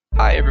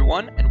Hi,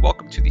 everyone, and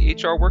welcome to the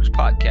HR Works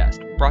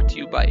podcast, brought to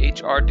you by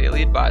HR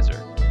Daily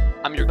Advisor.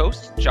 I'm your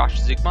host,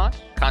 Josh Zigmont,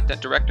 Content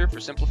Director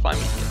for Simplify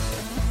Media.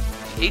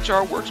 The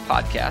HR Works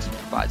podcast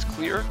provides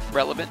clear,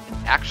 relevant,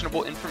 and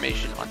actionable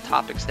information on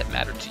topics that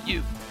matter to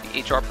you,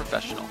 the HR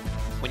professional.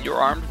 When you're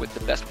armed with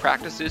the best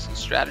practices and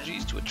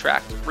strategies to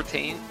attract,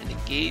 retain, and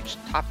engage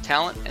top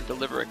talent and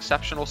deliver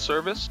exceptional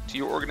service to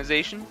your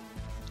organization,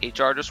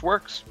 HR just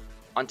works.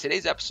 On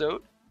today's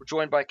episode, we're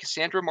joined by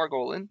Cassandra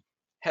Margolin,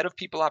 Head of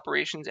People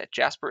Operations at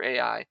Jasper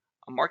AI,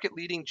 a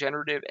market-leading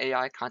generative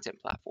AI content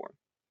platform.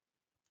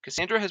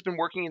 Cassandra has been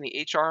working in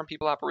the HR and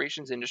people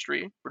operations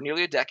industry for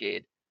nearly a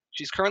decade.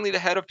 She's currently the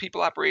Head of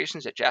People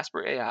Operations at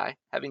Jasper AI,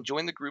 having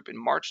joined the group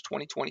in March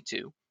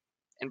 2022,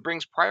 and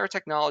brings prior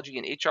technology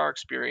and HR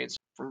experience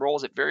from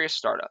roles at various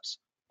startups,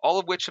 all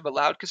of which have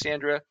allowed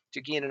Cassandra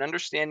to gain an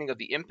understanding of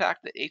the impact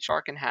that HR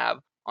can have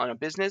on a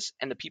business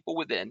and the people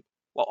within,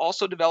 while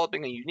also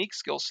developing a unique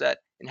skill set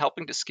in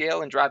helping to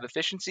scale and drive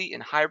efficiency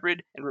in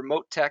hybrid and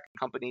remote tech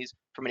companies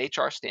from an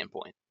HR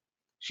standpoint.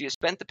 She has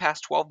spent the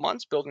past 12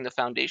 months building the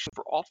foundation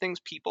for all things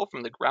people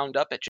from the ground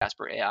up at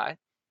Jasper AI. And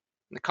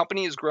the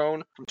company has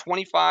grown from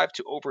 25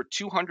 to over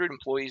 200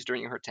 employees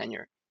during her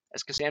tenure,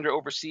 as Cassandra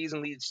oversees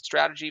and leads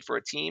strategy for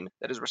a team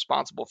that is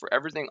responsible for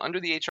everything under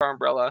the HR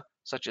umbrella,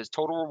 such as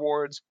total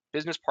rewards,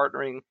 business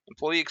partnering,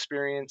 employee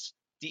experience,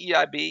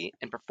 DEIB,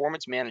 and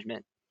performance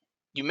management.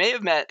 You may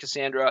have met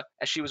Cassandra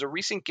as she was a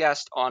recent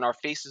guest on our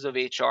Faces of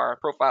HR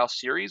profile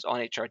series on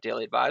HR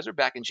Daily Advisor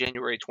back in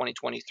January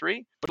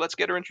 2023. But let's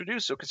get her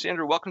introduced. So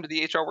Cassandra, welcome to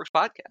the HR Works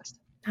podcast.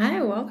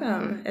 Hi,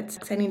 welcome. It's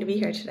exciting to be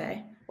here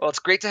today. Well, it's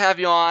great to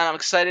have you on. I'm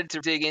excited to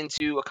dig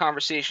into a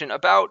conversation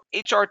about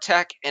HR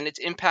tech and its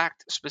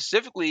impact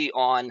specifically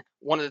on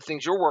one of the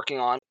things you're working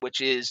on,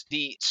 which is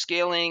the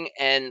scaling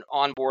and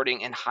onboarding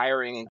and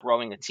hiring and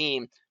growing a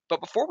team. But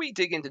before we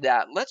dig into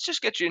that, let's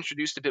just get you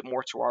introduced a bit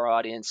more to our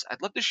audience.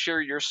 I'd love to share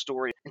your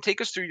story and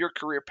take us through your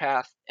career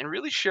path and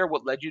really share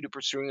what led you to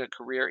pursuing a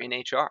career in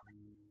HR.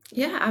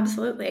 Yeah,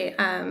 absolutely.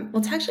 Well,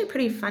 it's actually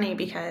pretty funny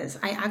because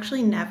I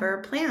actually never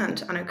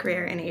planned on a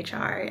career in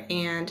HR,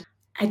 and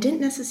I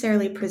didn't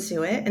necessarily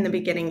pursue it in the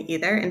beginning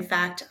either. In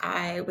fact,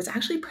 I was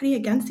actually pretty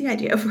against the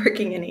idea of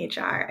working in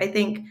HR. I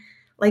think,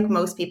 like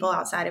most people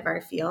outside of our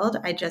field,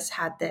 I just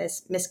had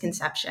this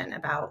misconception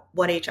about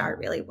what HR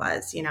really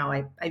was.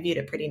 I viewed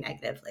it pretty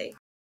negatively.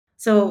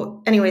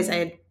 So, anyways, I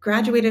had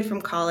graduated from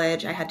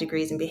college. I had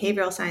degrees in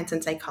behavioral science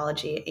and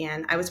psychology,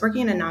 and I was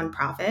working in a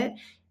nonprofit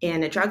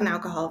in a drug and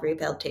alcohol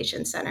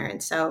rehabilitation center.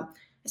 And so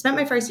I spent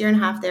my first year and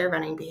a half there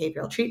running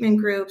behavioral treatment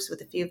groups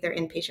with a few of their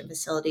inpatient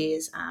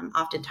facilities,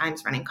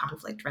 oftentimes running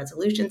conflict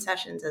resolution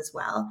sessions as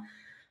well.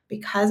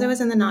 Because I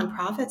was in the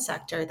nonprofit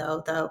sector,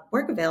 though, the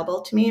work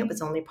available to me, it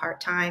was only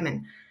part-time,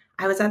 and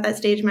I was at that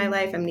stage in my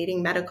life, I'm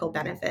needing medical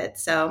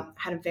benefits. So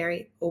I had a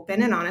very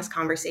open and honest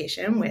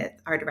conversation with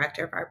our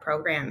director of our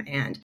program,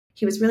 and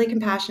he was really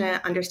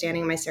compassionate,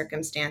 understanding my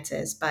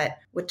circumstances. But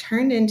what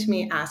turned into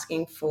me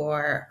asking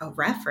for a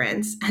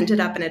reference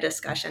ended up in a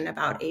discussion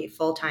about a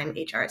full-time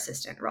HR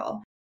assistant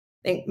role.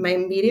 I think my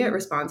immediate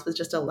response was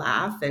just a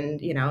laugh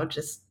and,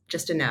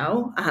 just a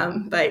no.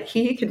 But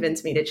he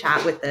convinced me to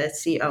chat with the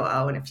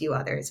COO and a few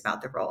others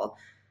about the role.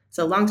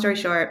 So long story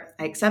short,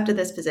 I accepted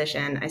this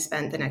position. I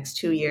spent the next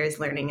 2 years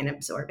learning and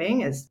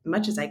absorbing as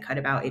much as I could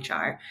about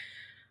HR.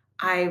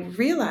 I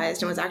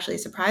realized and was actually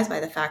surprised by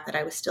the fact that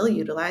I was still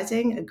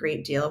utilizing a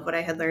great deal of what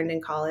I had learned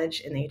in college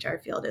in the HR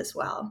field as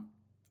well.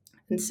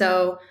 And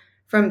so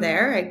from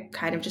there, I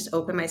kind of just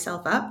opened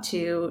myself up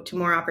to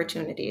more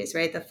opportunities,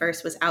 right? The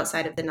first was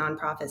outside of the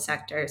nonprofit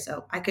sector,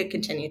 so I could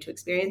continue to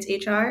experience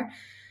HR,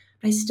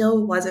 but I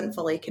still wasn't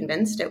fully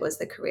convinced it was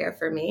the career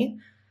for me.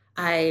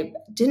 I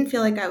didn't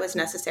feel like I was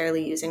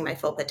necessarily using my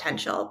full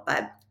potential,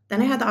 but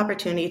then I had the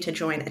opportunity to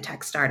join a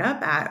tech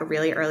startup at a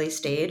really early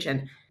stage,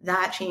 and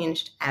that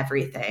changed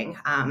everything.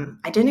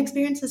 I didn't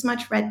experience as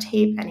much red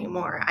tape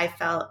anymore. I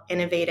felt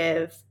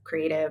innovative,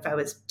 creative. I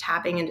was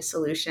tapping into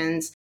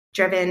solutions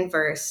driven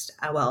versus,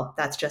 well,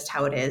 that's just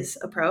how it is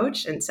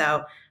approach. And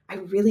so I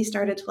really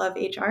started to love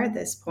HR at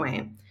this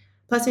point.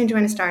 Plus, when you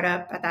join a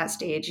startup at that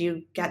stage,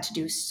 you get to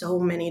do so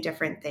many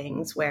different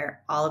things,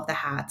 wear all of the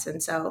hats.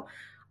 And so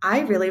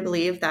I really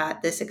believe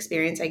that this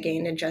experience I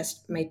gained in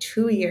just my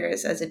 2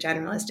 years as a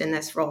generalist in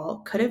this role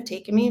could have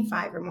taken me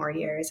 5 or more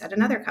years at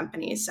another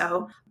company.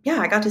 So yeah,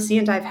 I got to see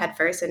and dive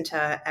headfirst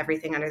into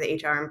everything under the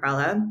HR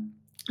umbrella.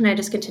 And I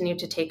just continued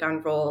to take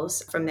on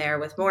roles from there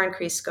with more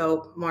increased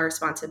scope, more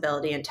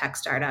responsibility in tech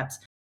startups.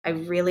 I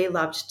really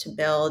loved to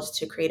build,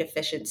 to create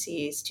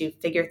efficiencies, to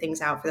figure things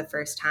out for the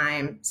first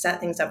time, set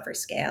things up for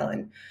scale.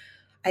 And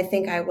I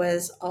think I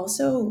was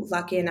also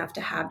lucky enough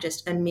to have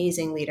just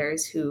amazing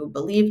leaders who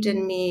believed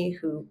in me,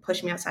 who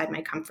pushed me outside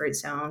my comfort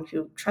zone,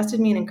 who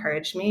trusted me and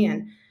encouraged me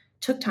and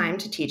took time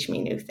to teach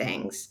me new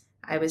things.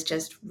 I was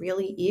just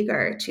really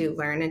eager to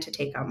learn and to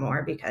take on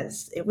more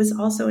because it was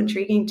also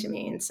intriguing to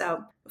me. And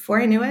so before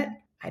I knew it,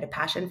 I had a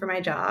passion for my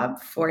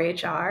job, for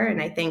HR.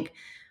 And I think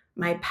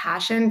my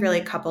passion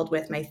really coupled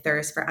with my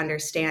thirst for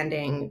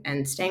understanding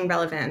and staying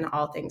relevant in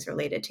all things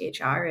related to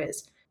HR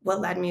is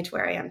what led me to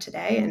where I am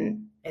today.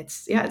 And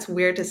it's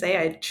weird to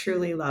say I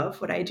truly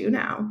love what I do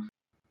now.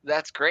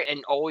 That's great,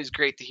 and always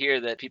great to hear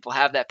that people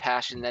have that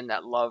passion and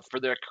that love for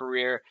their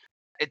career.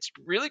 It's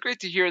really great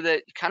to hear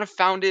that you kind of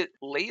found it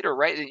later,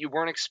 right? That you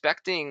weren't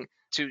expecting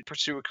to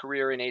pursue a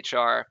career in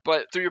HR,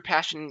 but through your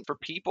passion for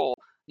people,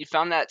 you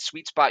found that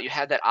sweet spot. You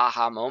had that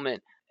aha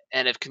moment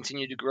and have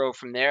continued to grow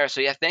from there.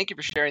 So, yeah, thank you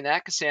for sharing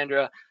that,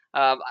 Cassandra.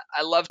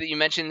 I love that you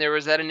mentioned there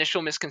was that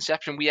initial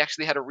misconception. We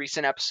actually had a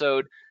recent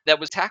episode that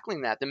was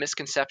tackling that, the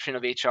misconception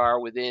of HR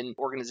within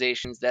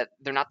organizations, that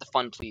they're not the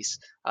fun police,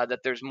 that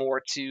there's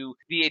more to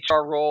the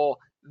HR role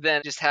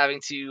than just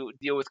having to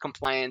deal with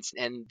compliance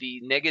and the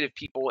negative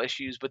people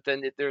issues. But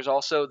then there's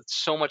also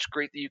so much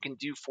great that you can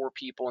do for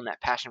people, and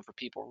that passion for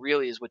people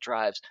really is what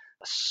drives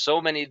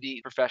so many of the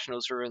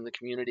professionals who are in the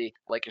community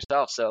like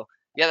yourself. So,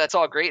 yeah, that's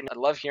all great, and I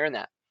love hearing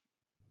that.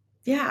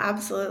 Yeah,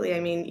 absolutely. I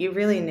mean, you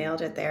really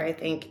nailed it there. I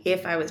think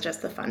if I was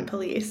just the fun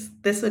police,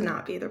 this would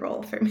not be the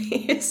role for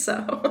me.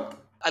 So,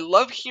 I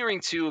love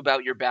hearing too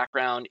about your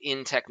background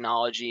in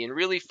technology and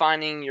really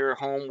finding your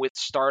home with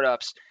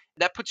startups.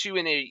 That puts you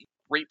in a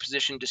great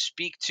position to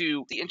speak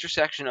to the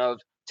intersection of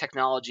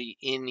technology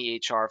in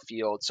the HR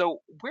field.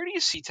 So, where do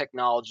you see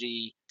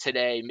technology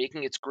today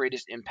making its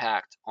greatest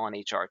impact on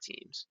HR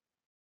teams?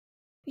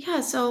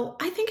 yeah, so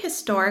I think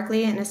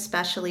historically and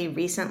especially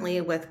recently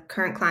with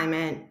current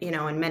climate,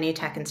 in many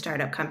tech and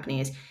startup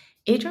companies,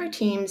 HR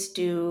teams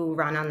do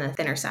run on the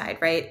thinner side,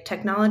 right?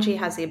 Technology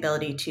has the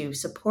ability to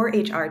support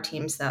HR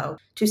teams, though,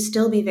 to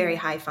still be very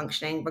high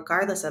functioning,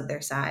 regardless of their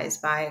size,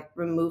 by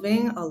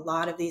removing a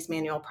lot of these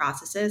manual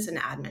processes and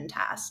admin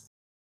tasks.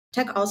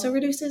 Tech also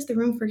reduces the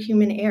room for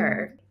human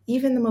error.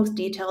 Even the most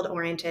detailed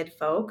oriented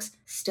folks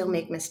still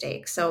make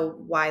mistakes, so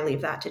why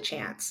leave that to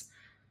chance?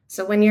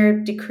 So, when you're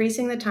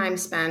decreasing the time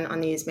spent on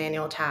these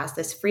manual tasks,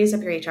 this frees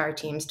up your HR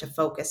teams to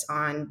focus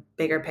on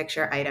bigger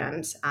picture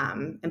items,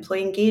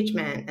 employee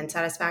engagement and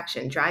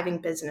satisfaction, driving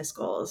business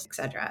goals,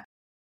 etc.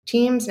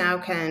 Teams now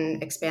can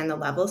expand the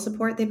level of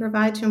support they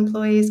provide to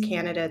employees,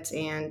 candidates,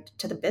 and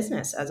to the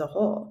business as a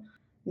whole.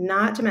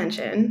 Not to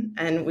mention,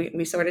 and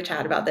we sort of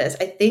chat about this,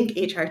 I think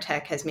HR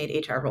tech has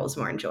made HR roles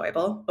more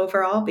enjoyable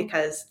overall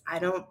because I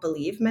don't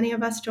believe many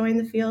of us join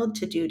the field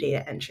to do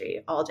data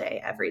entry all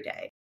day, every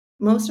day.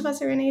 Most of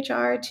us are in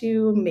HR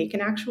to make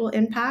an actual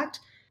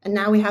impact, and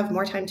now we have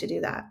more time to do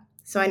that.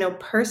 So I know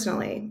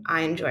personally,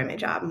 I enjoy my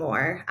job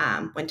more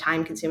when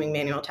time consuming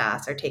manual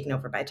tasks are taken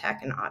over by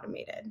tech and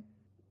automated.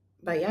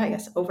 But yeah, I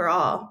guess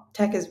overall,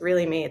 tech has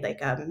really made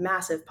like a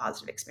massive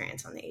positive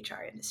experience on the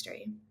HR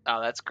industry.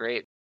 Oh, that's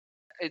great.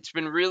 It's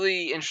been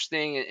really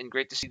interesting and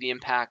great to see the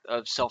impact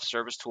of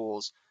self-service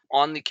tools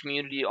on the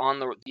community, on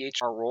the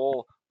HR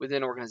role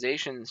within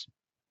organizations,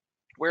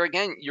 where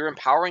again, you're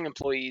empowering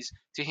employees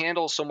to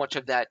handle so much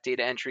of that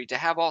data entry, to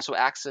have also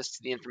access to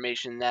the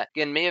information that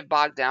again may have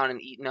bogged down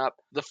and eaten up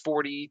the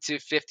 40 to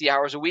 50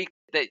 hours a week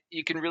that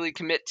you can really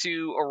commit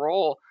to a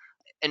role,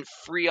 and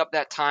free up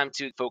that time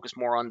to focus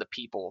more on the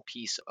people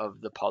piece of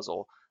the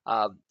puzzle.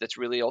 That's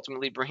really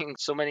ultimately bringing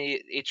so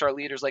many HR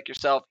leaders like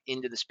yourself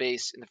into the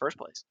space in the first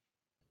place.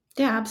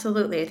 Yeah,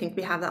 absolutely. I think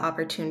we have the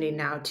opportunity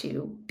now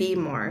to be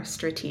more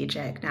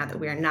strategic now that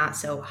we are not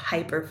so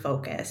hyper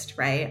focused,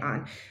 right,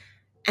 on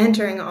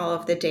entering all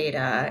of the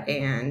data.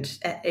 And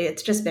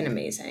it's just been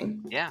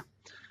amazing. Yeah.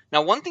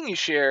 Now, one thing you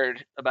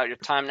shared about your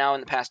time now in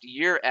the past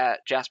year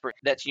at Jasper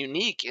that's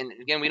unique, and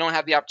again, we don't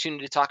have the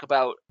opportunity to talk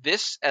about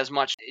this as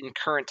much in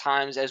current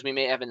times as we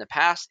may have in the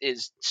past,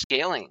 is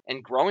scaling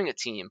and growing a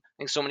team. I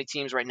think so many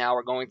teams right now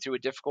are going through a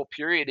difficult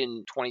period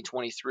in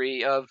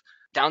 2023 of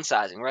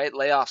downsizing, right?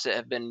 Layoffs that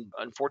have been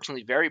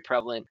unfortunately very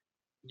prevalent.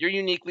 You're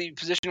uniquely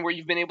positioned where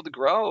you've been able to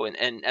grow.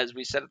 And as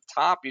we said at the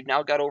top, you've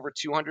now got over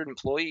 200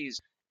 employees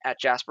at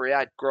Jasper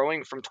AI,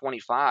 growing from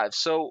 25.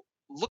 So,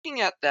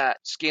 looking at that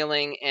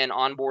scaling and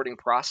onboarding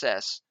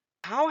process,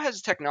 how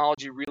has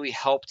technology really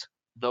helped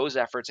those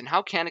efforts, and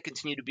how can it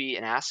continue to be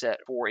an asset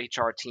for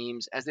HR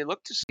teams as they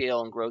look to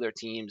scale and grow their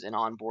teams and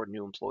onboard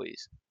new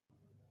employees?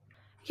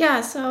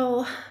 Yeah,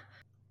 so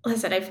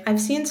listen, I've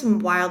seen some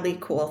wildly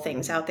cool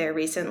things out there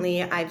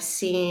recently. I've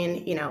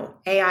seen,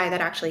 AI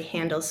that actually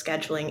handles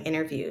scheduling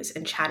interviews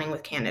and chatting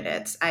with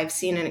candidates. I've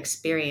seen and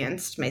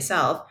experienced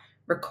myself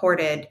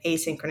recorded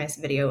asynchronous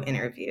video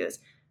interviews.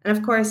 And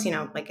of course,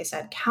 like I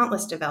said,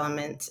 countless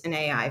developments in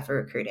AI for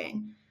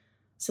recruiting.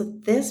 So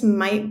this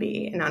might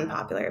be an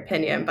unpopular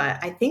opinion,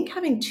 but I think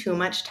having too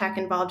much tech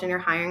involved in your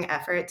hiring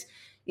efforts,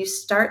 you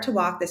start to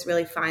walk this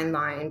really fine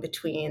line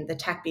between the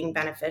tech being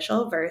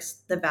beneficial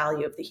versus the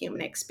value of the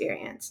human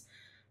experience.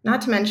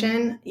 Not to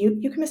mention, you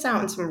can miss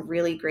out on some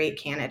really great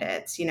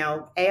candidates.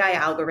 AI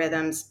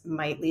algorithms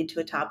might lead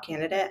to a top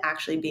candidate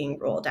actually being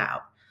rolled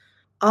out.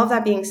 All of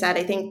that being said,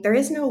 I think there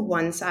is no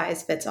one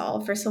size fits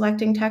all for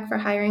selecting tech for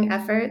hiring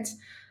efforts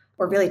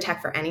or really tech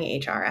for any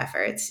HR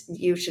efforts.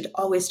 You should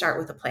always start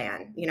with a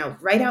plan.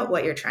 Write out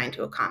what you're trying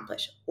to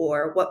accomplish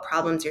or what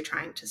problems you're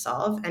trying to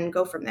solve and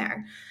go from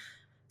there.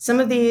 Some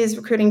of these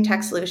recruiting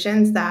tech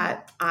solutions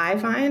that I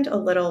find a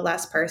little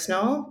less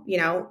personal,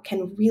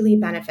 can really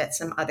benefit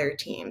some other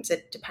teams.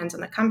 It depends on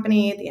the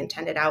company, the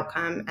intended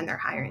outcome, and their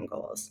hiring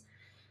goals.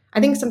 I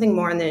think something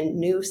more on the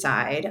new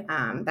side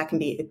that can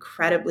be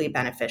incredibly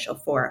beneficial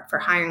for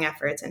hiring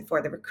efforts and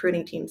for the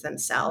recruiting teams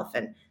themselves.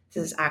 And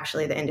this is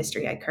actually the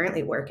industry I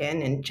currently work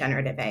in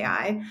generative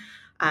AI.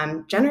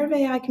 Generative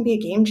AI can be a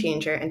game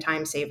changer and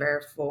time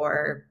saver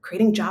for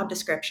creating job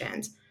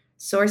descriptions,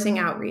 sourcing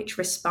outreach,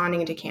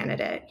 responding to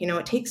candidate.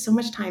 It takes so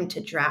much time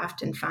to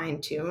draft and fine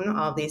tune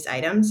all these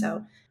items.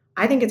 So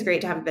I think it's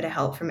great to have a bit of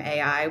help from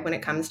AI when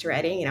it comes to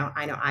writing.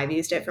 I know I've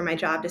used it for my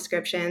job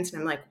descriptions,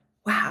 and I'm like,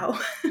 wow,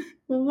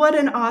 what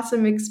an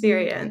awesome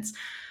experience.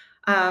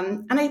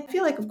 And I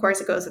feel like, of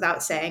course, it goes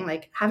without saying,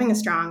 like having a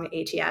strong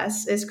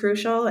ATS is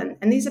crucial. And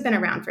these have been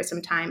around for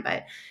some time,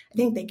 but I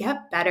think they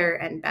get better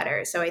and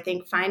better. So I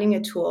think finding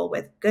a tool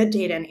with good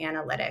data and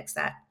analytics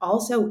that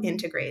also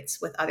integrates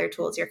with other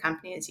tools your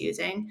company is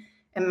using,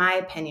 in my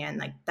opinion,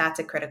 like that's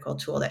a critical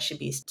tool that should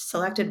be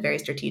selected very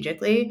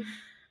strategically.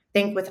 I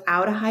think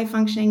without a high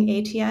functioning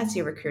ATS,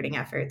 your recruiting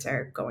efforts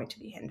are going to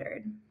be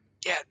hindered.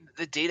 Yeah,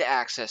 the data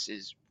access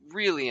is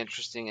really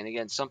interesting. And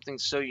again, something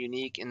so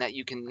unique in that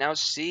you can now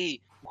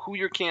see who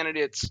your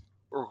candidates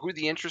or who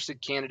the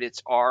interested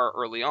candidates are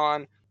early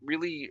on,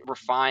 really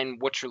refine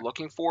what you're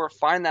looking for,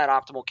 find that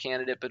optimal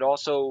candidate, but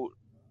also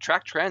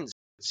track trends.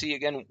 See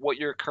again what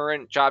your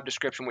current job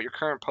description, what your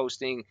current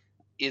posting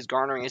is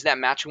garnering. Is that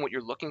matching what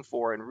you're looking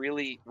for? And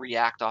really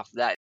react off of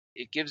that.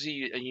 It gives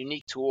you a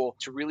unique tool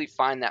to really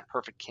find that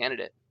perfect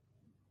candidate.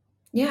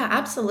 Yeah,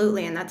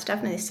 absolutely. And that's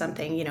definitely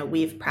something,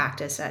 we've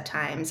practiced at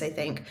times. I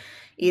think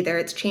either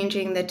it's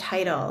changing the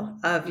title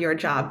of your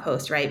job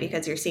post, right?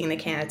 Because you're seeing the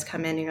candidates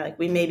come in and you're like,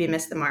 we maybe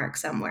missed the mark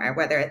somewhere,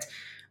 whether it's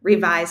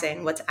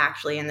revising what's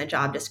actually in the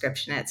job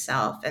description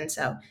itself. And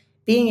so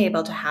being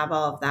able to have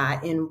all of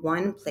that in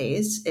one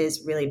place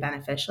is really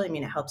beneficial. I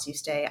mean, it helps you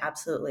stay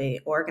absolutely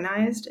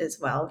organized as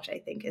well, which I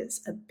think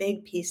is a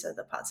big piece of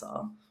the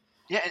puzzle.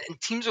 Yeah, and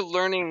teams are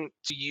learning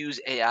to use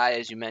AI,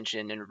 as you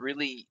mentioned, and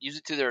really use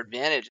it to their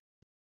advantage.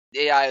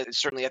 AI is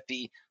certainly at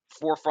the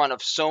forefront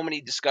of so many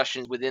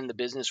discussions within the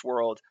business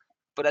world,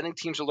 but I think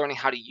teams are learning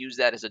how to use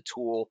that as a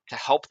tool to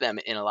help them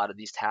in a lot of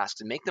these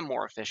tasks and make them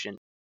more efficient,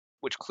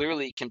 which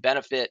clearly can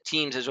benefit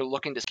teams as they're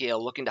looking to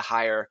scale, looking to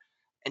hire,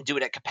 and do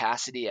it at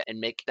capacity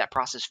and make that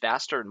process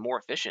faster and more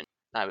efficient.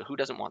 Who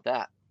doesn't want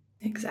that?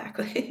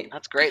 Exactly.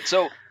 That's great.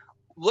 So,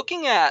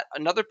 looking at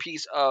another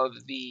piece of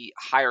the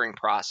hiring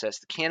process,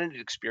 the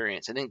candidate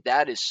experience, I think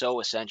that is so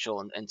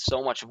essential. And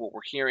so much of what we're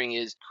hearing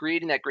is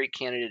creating that great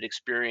candidate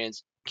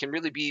experience can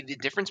really be the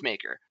difference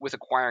maker with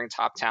acquiring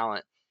top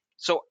talent.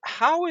 So,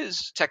 how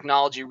is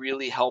technology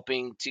really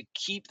helping to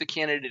keep the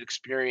candidate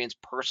experience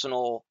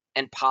personal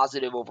and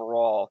positive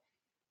overall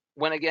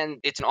when, again,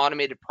 it's an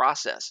automated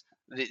process?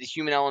 The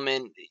human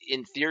element,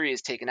 in theory,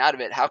 is taken out of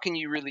it. How can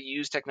you really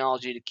use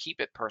technology to keep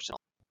it personal?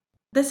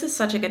 This is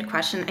such a good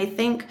question. I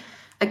think,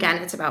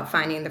 again, it's about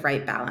finding the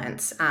right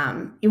balance.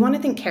 You want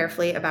to think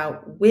carefully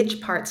about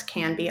which parts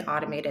can be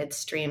automated,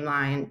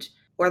 streamlined,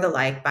 or the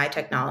like by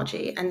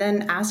technology, and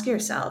then ask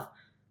yourself,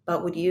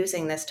 but would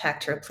using this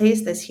tech to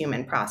replace this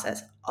human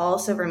process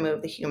also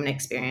remove the human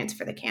experience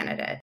for the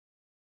candidate?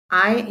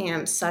 I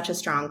am such a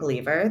strong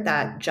believer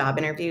that job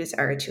interviews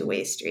are a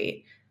two-way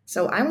street.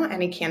 So I want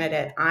any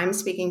candidate I'm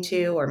speaking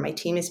to or my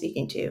team is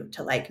speaking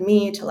to like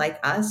me, to like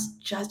us,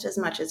 just as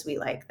much as we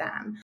like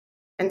them.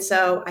 And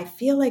so I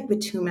feel like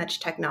with too much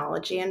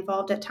technology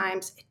involved at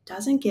times, it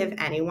doesn't give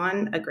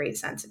anyone a great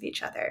sense of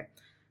each other.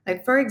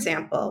 Like, for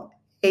example,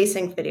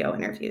 async video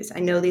interviews. I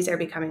know these are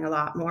becoming a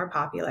lot more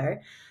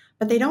popular,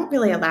 but they don't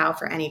really allow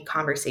for any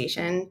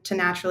conversation to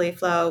naturally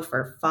flow,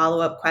 for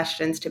follow up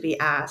questions to be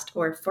asked,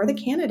 or for the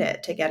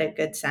candidate to get a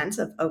good sense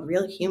of a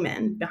real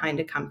human behind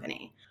a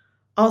company.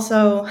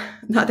 Also,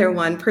 another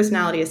one,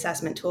 personality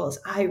assessment tools.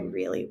 I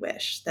really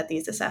wish that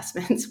these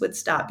assessments would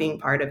stop being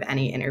part of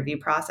any interview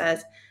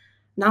process.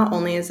 Not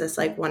only is this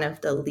like one of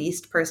the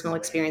least personal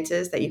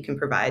experiences that you can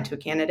provide to a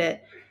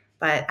candidate,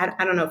 but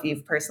I don't know if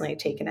you've personally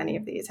taken any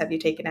of these. Have you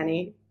taken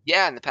any?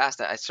 Yeah, in the past,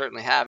 I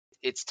certainly have.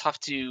 It's tough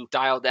to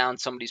dial down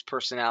somebody's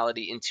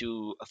personality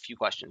into a few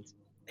questions.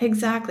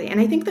 Exactly. And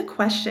I think the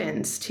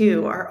questions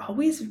too are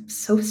always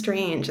so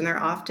strange and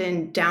they're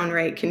often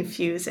downright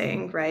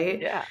confusing,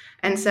 right? Yeah.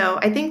 And so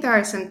I think there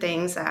are some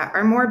things that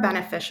are more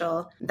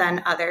beneficial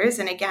than others.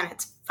 And again,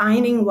 it's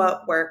finding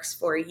what works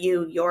for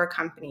you, your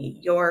company,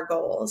 your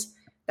goals.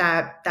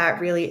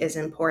 That really is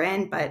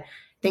important. But I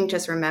think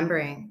just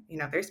remembering,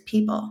 there's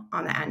people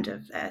on the end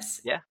of this.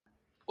 Yeah.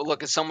 Well,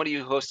 look, as somebody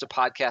who hosts a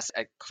podcast,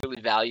 I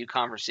clearly value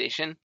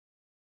conversation.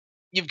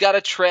 You've got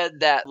to tread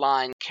that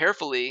line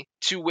carefully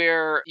to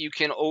where you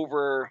can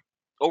over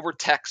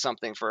tech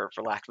something for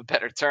lack of a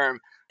better term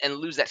and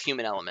lose that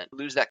human element,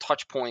 lose that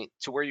touch point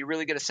to where you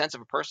really get a sense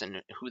of a person,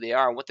 who they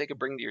are and what they could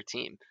bring to your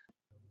team.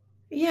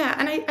 Yeah,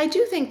 and I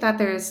do think that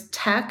there's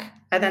tech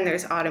and then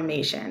there's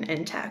automation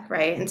in tech,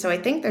 right? And so I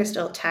think there's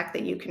still tech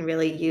that you can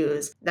really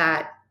use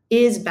that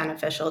is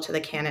beneficial to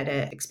the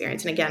candidate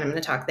experience. And again, I'm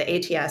going to talk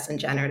the ATS and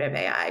generative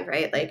AI,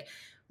 right? Like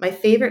my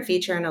favorite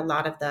feature in a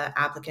lot of the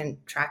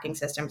applicant tracking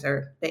systems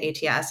or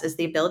the ATS is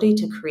the ability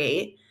to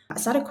create a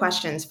set of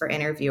questions for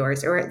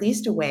interviewers, or at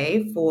least a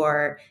way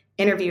for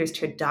interviewers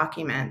to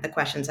document the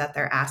questions that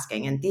they're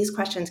asking. And these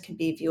questions can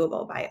be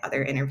viewable by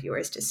other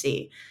interviewers to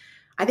see.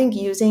 I think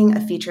using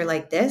a feature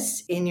like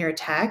this in your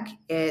tech,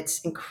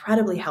 it's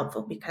incredibly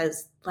helpful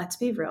because let's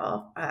be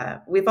real,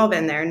 we've all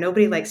been there.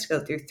 Nobody likes to go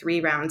through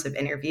 3 rounds of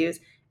interviews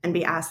and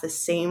be asked the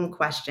same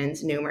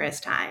questions numerous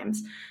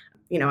times.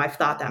 I've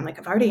thought that I'm like,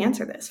 I've already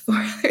answered this 4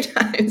 other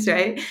times,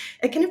 right?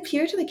 It can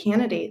appear to the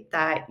candidate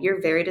that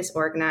you're very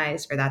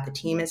disorganized or that the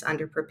team is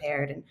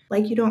underprepared and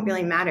like you don't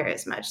really matter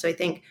as much. So I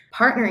think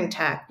partnering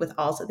tech with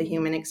also the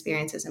human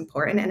experience is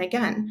important. And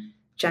again,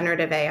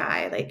 generative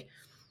AI, like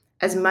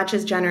as much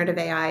as generative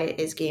AI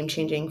is game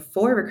changing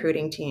for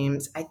recruiting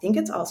teams, I think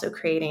it's also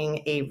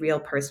creating a real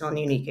personal and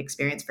unique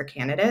experience for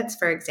candidates.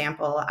 For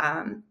example,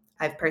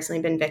 I've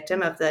personally been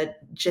victim of the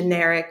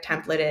generic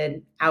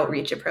templated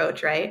outreach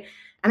approach, right?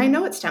 And I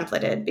know it's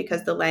templated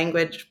because the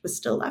language was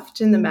still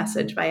left in the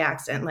message by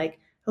accident. Like,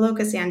 hello,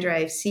 Cassandra,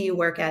 I see you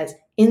work as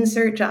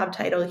insert job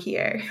title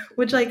here,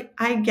 which, like,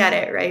 I get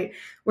it, right?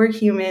 We're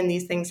human,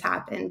 these things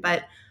happen.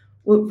 But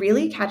what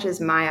really catches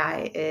my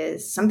eye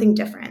is something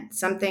different,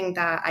 something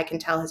that I can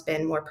tell has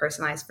been more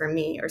personalized for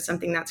me or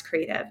something that's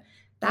creative.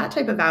 That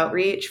type of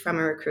outreach from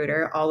a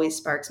recruiter always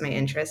sparks my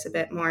interest a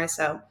bit more.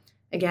 So,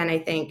 again, I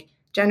think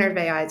generative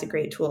AI is a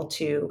great tool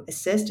to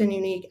assist in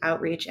unique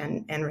outreach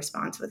and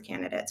response with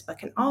candidates, but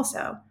can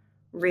also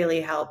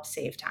really help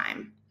save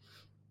time.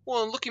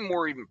 Well, and looking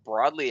more even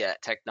broadly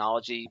at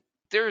technology,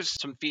 there's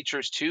some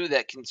features too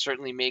that can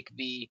certainly make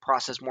the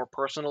process more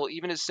personal,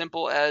 even as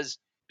simple as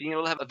being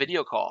able to have a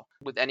video call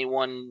with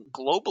anyone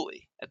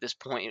globally at this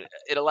point.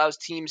 It allows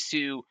teams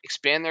to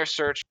expand their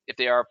search if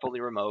they are fully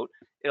remote.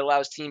 It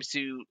allows teams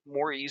to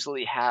more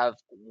easily have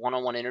one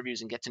on one interviews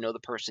and get to know the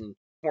person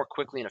more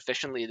quickly and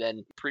efficiently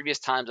than previous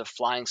times of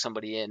flying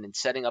somebody in and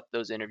setting up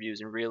those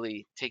interviews and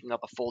really taking up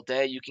a full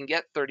day. You can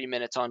get 30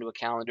 minutes onto a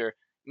calendar,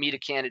 meet a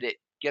candidate,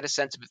 get a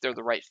sense of if they're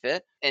the right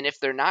fit. And if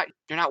they're not,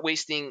 you're not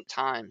wasting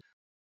time.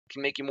 It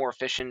can make you more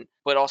efficient,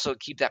 but also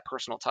keep that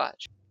personal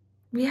touch.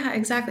 Yeah,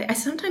 exactly. I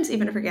sometimes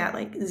even forget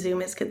like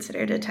Zoom is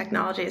considered a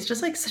technology. It's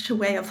just like such a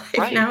way of life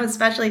Right. now,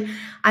 especially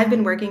I've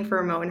been working for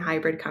remote and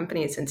hybrid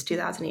companies since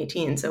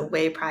 2018, so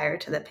way prior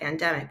to the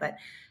pandemic. But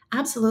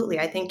absolutely,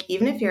 I think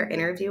even if you're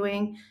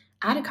interviewing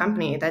at a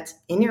company that's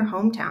in your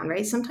hometown,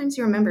 right? Sometimes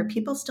you remember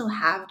people still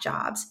have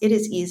jobs. It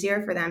is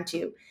easier for them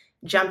to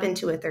jump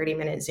into a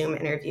 30-minute Zoom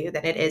interview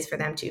than it is for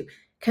them to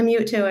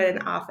commute to an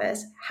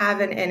office, have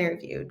an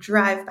interview,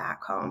 drive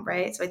back home,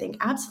 right? So I think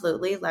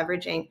absolutely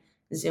leveraging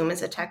Zoom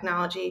as a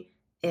technology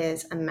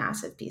is a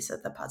massive piece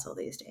of the puzzle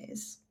these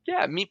days.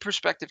 Yeah, meet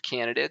prospective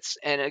candidates.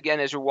 And again,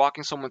 as you're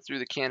walking someone through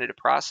the candidate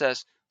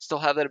process, still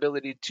have that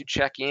ability to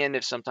check in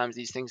if sometimes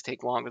these things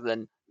take longer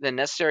than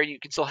necessary. You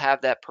can still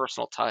have that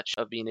personal touch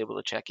of being able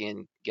to check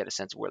in, get a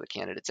sense of where the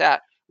candidate's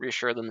at,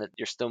 reassure them that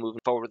you're still moving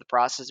forward with the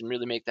process, and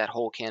really make that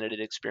whole candidate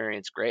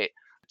experience great.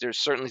 There's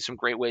certainly some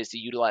great ways to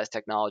utilize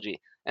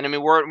technology. And I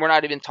mean, we're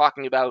not even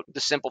talking about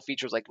the simple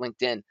features like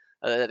LinkedIn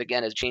that,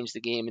 again, has changed the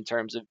game in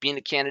terms of being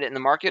a candidate in the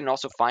market and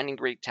also finding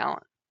great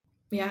talent.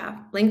 Yeah,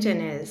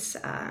 LinkedIn is,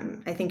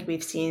 I think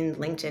we've seen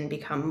LinkedIn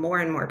become more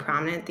and more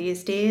prominent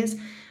these days.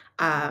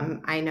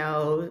 I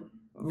know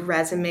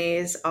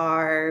resumes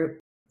are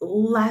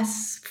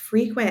less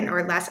frequent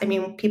or less, I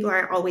mean, people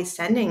aren't always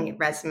sending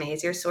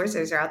resumes. Your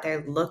sources are out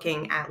there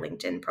looking at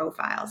LinkedIn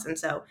profiles. And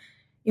so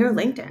your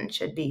LinkedIn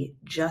should be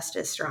just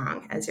as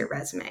strong as your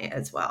resume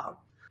as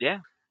well. Yeah,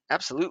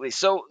 absolutely.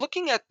 So,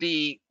 looking at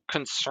the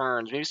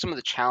concerns, maybe some of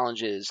the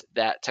challenges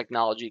that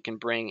technology can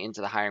bring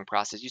into the hiring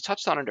process, you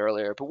touched on it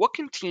earlier, but what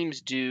can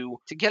teams do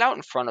to get out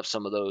in front of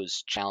some of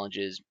those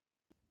challenges?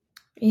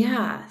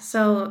 Yeah,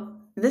 so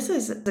this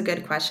is a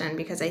good question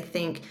because I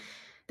think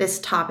this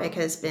topic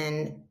has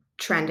been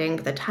trending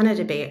with a ton of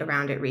debate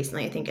around it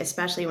recently. I think,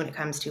 especially when it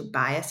comes to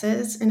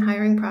biases in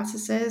hiring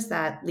processes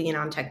that lean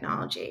on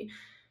technology.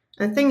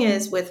 And the thing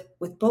is, with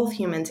both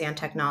humans and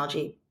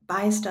technology,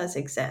 bias does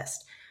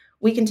exist.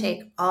 We can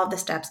take all of the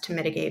steps to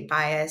mitigate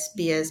bias,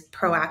 be as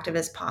proactive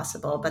as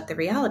possible, but the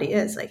reality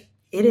is, like,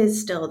 it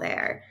is still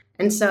there.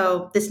 And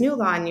so, this new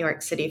law in New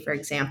York City, for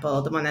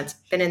example, the one that's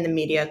been in the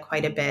media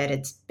quite a bit,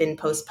 it's been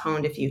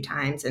postponed a few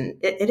times, and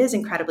it is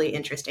incredibly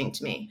interesting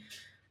to me.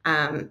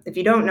 If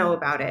you don't know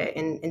about it,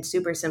 in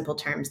super simple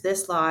terms,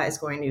 this law is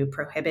going to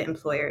prohibit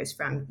employers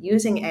from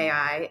using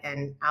AI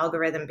and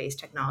algorithm based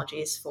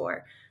technologies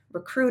for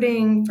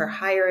recruiting, for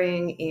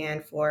hiring,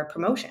 and for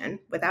promotion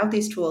without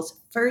these tools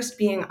first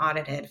being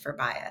audited for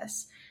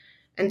bias.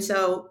 And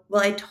so,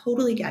 well, I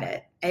totally get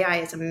it. AI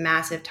is a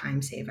massive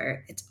time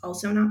saver. It's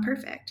also not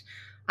perfect.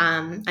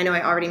 I know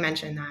I already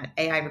mentioned that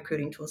AI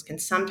recruiting tools can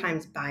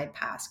sometimes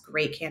bypass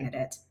great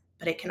candidates,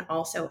 but it can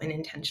also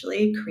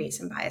unintentionally create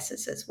some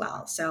biases as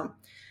well. So,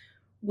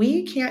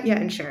 We can't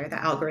yet ensure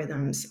that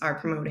algorithms are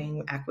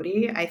promoting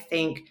equity. I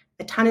think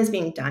a ton is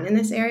being done in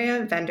this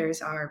area.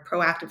 Vendors are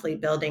proactively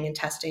building and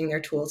testing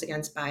their tools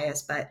against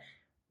bias, but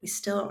we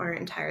still aren't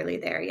entirely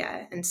there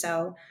yet. And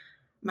so,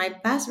 my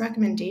best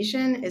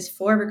recommendation is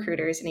for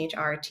recruiters and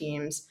HR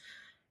teams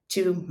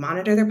to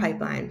monitor their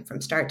pipeline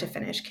from start to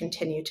finish,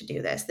 continue to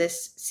do this.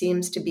 This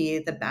seems to be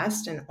the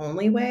best and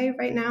only way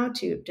right now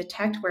to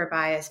detect where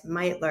bias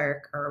might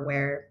lurk or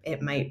where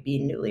it might be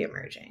newly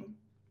emerging.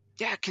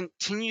 Yeah,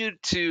 continue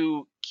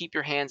to keep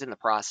your hands in the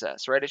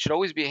process, right? It should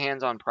always be a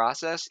hands-on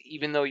process,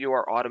 even though you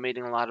are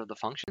automating a lot of the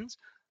functions.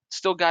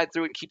 Still guide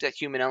through it and keep that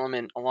human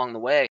element along the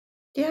way.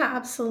 Yeah,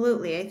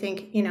 absolutely. I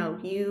think,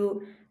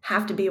 you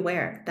have to be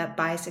aware that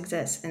bias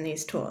exists in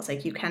these tools.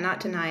 Like you cannot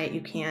deny it. You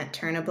can't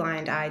turn a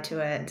blind eye to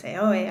it and say,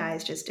 oh, AI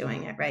is just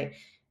doing it, right?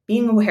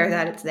 Being aware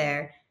that it's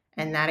there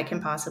and that it can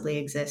possibly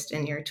exist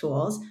in your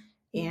tools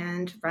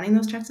and running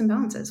those checks and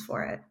balances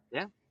for it.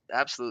 Yeah,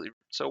 absolutely.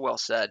 So well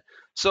said.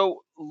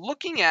 So,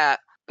 looking at,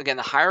 again,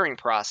 the hiring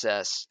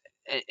process,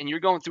 and you're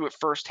going through it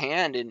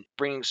firsthand and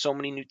bringing so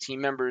many new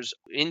team members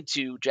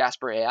into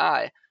Jasper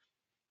AI,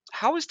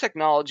 how has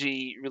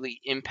technology really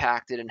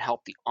impacted and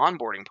helped the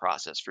onboarding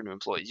process for new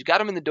employees? You got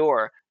them in the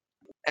door.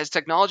 Has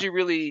technology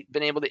really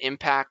been able to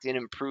impact and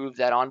improve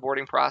that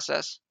onboarding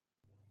process?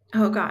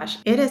 Oh gosh,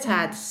 it has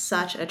had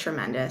such a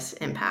tremendous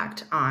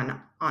impact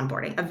on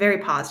onboarding, a very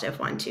positive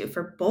one too,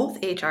 for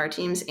both HR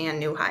teams and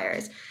new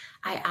hires.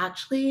 I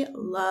actually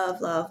love,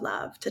 love,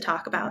 love to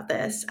talk about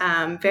this.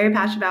 Very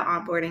passionate about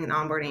onboarding and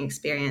onboarding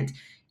experience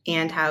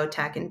and how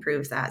tech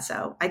improves that.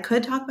 So I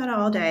could talk about it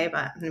all day,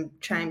 but I'm going to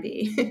try and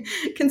be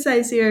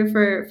concise here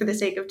for the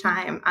sake of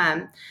time.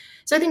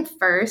 So I think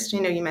first,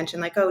 you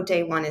mentioned like, oh,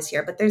 day one is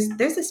here, but there's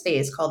this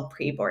phase called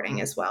pre-boarding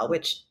as well,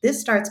 which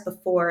this starts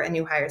before a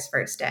new hire's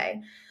first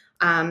day.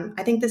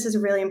 I think this is a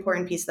really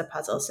important piece of the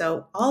puzzle.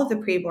 So all of the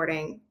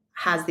pre-boarding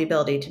has the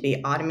ability to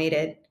be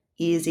automated,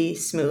 easy,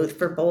 smooth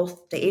for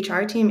both the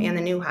HR team and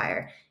the new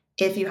hire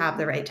if you have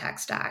the right tech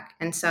stack.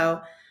 And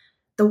so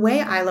the way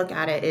I look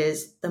at it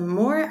is the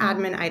more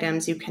admin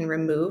items you can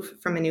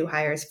remove from a new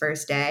hire's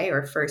first day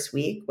or first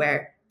week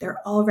where they're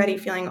already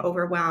feeling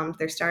overwhelmed,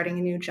 they're starting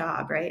a new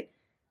job, right?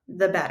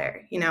 The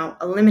better,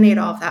 eliminate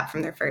all of that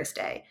from their first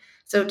day.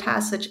 So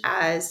tasks such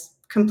as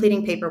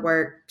completing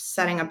paperwork,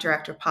 setting up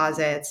direct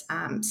deposits,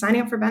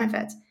 signing up for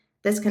benefits,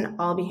 this can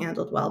all be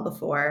handled well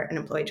before an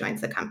employee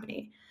joins the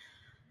company.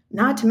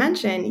 Not to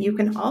mention, you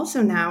can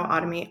also now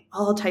automate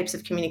all types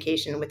of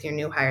communication with your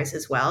new hires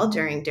as well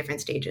during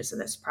different stages of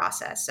this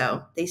process.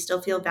 So they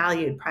still feel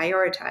valued,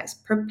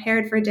 prioritized,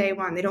 prepared for day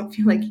one. They don't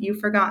feel like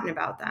you've forgotten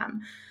about them.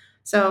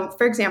 So,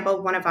 for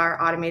example, one of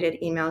our automated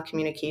email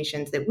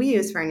communications that we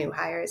use for our new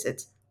hires,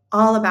 it's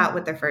all about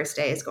what their first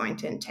day is going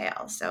to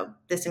entail. So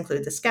this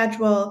includes a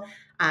schedule.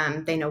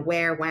 They know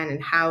where, when,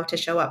 and how to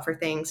show up for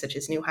things such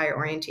as new hire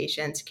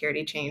orientation,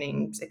 security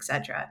trainings,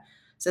 etc.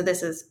 So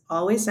this is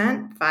always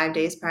sent 5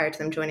 days prior to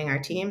them joining our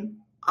team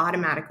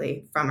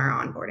automatically from our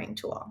onboarding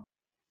tool.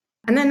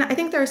 And then I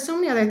think there are so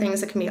many other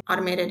things that can be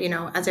automated,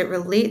 as it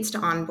relates to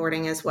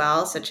onboarding as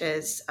well, such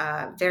as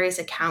various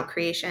account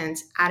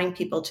creations, adding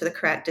people to the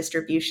correct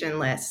distribution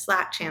list,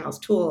 Slack channels,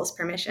 tools,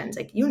 permissions,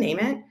 like you name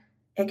it,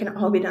 it can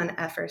all be done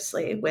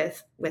effortlessly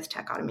with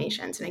tech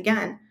automations. And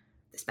again,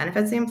 this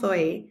benefits the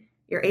employee,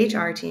 your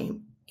HR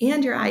team,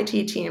 and your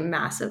IT team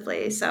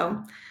massively.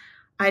 So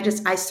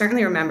I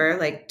certainly remember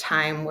like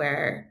time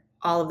where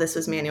all of this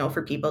was manual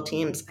for people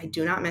teams. I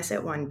do not miss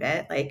it one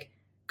bit. Like,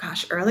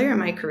 gosh, earlier in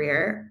my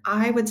career,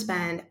 I would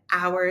spend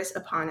hours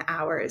upon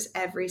hours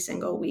every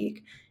single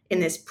week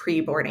in this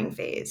pre-boarding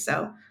phase.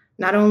 So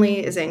not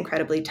only is it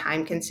incredibly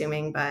time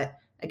consuming, but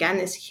again,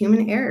 this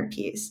human error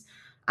piece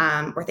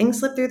where things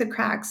slip through the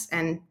cracks.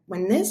 And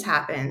when this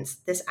happens,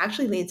 this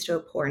actually leads to a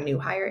poor new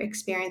hire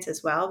experience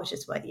as well, which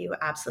is what you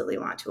absolutely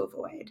want to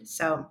avoid.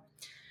 So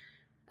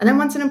and then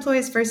once an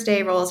employee's first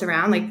day rolls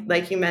around,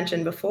 like you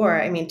mentioned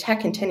before, I mean, tech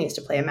continues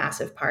to play a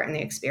massive part in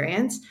the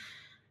experience.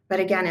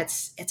 But again,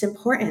 it's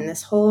important,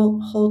 this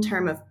whole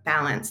term of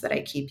balance that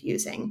I keep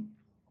using.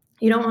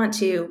 You don't want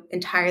to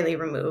entirely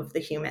remove the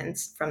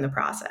humans from the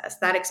process.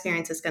 That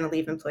experience is going to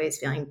leave employees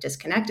feeling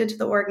disconnected to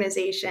the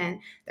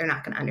organization. They're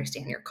not going to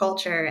understand your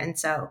culture. And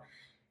so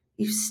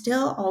you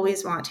still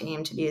always want to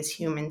aim to be as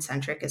human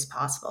centric as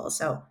possible.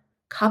 So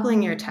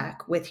coupling your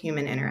tech with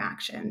human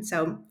interaction.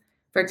 So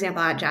for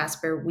example, at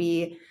Jasper,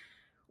 we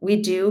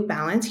do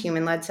balance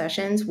human-led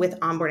sessions with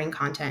onboarding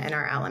content in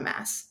our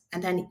LMS.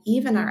 And then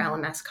even our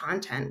LMS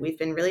content, we've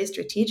been really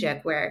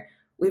strategic where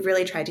we've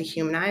really tried to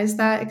humanize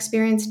that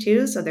experience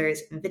too. So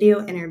there's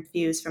video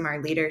interviews from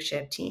our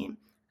leadership team,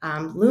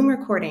 Loom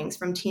recordings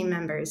from team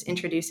members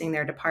introducing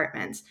their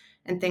departments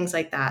and things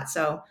like that.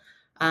 So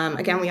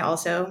again, we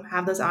also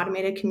have those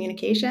automated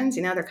communications.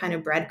 They're kind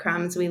of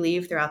breadcrumbs we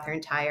leave throughout their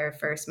entire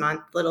first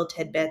month, little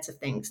tidbits of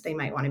things they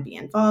might want to be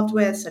involved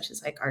with, such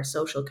as like our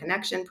social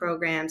connection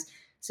programs,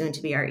 soon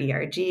to be our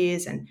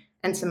ERGs,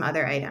 and some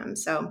other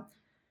items. So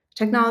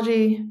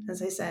technology,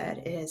 as I said,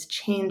 it has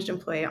changed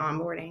employee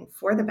onboarding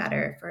for the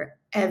better for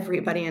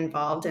everybody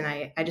involved. And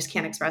I just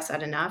can't express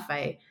that enough.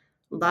 I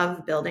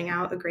love building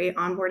out a great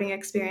onboarding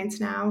experience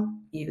now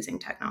using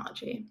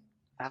technology.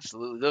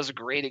 Absolutely. Those are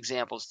great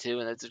examples too.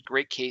 And that's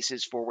great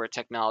cases for where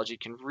technology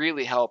can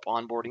really help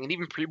onboarding and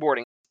even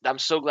pre-boarding. I'm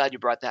so glad you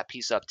brought that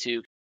piece up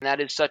too. And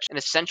that is such an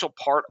essential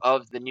part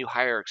of the new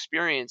hire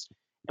experience.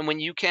 And when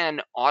you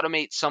can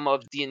automate some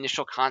of the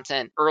initial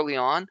content early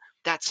on,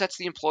 that sets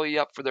the employee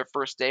up for their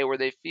first day where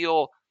they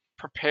feel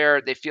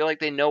prepared. They feel like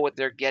they know what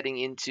they're getting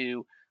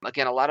into.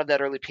 Again, a lot of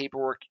that early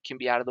paperwork can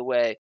be out of the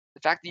way.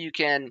 The fact that you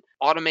can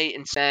automate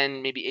and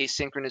send maybe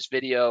asynchronous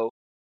video,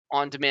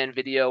 on demand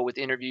video with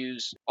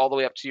interviews all the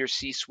way up to your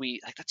C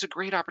suite, like that's a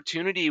great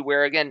opportunity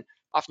where, again,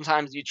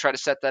 oftentimes you try to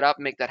set that up,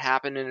 make that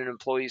happen in an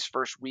employee's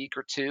first week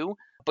or two.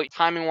 But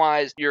timing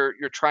wise, you're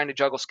trying to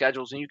juggle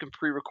schedules and you can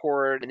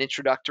pre-record an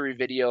introductory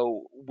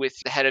video with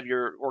the head of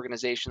your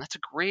organization. That's a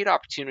great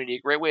opportunity,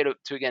 a great way to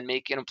again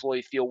make an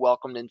employee feel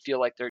welcomed and feel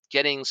like they're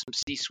getting some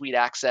C-suite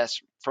access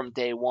from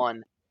day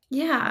one.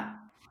 Yeah.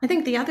 I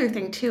think the other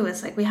thing too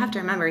is like we have to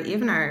remember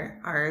even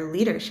our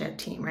leadership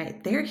team,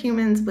 right? They're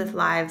humans with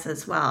lives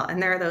as well. And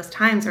there are those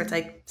times where it's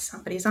like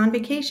somebody's on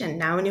vacation.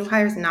 Now a new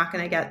hire is not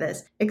going to get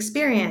this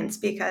experience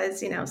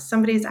because,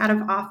 somebody's out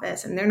of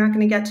office and they're not going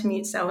to get to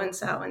meet so and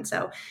so. And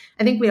so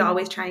I think we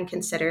always try and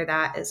consider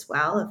that as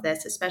well of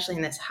this, especially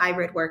in this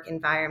hybrid work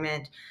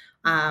environment,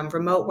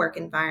 remote work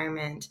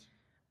environment.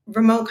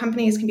 Remote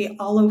companies can be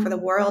all over the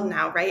world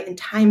now, right? And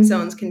time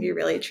zones can be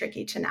really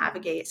tricky to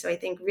navigate. So I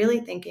think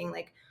really thinking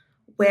like,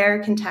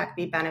 where can tech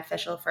be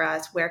beneficial for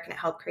us? Where can it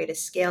help create a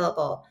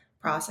scalable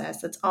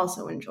process that's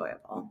also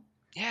enjoyable?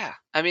 Yeah.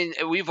 I mean,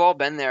 we've all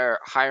been there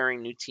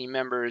hiring new team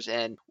members.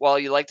 And while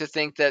you like to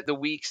think that the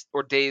weeks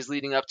or days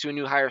leading up to a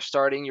new hire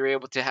starting, you're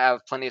able to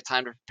have plenty of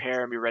time to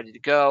prepare and be ready to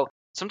go,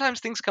 sometimes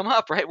things come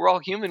up, right? We're all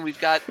human. We've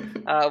got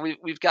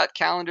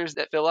calendars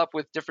that fill up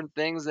with different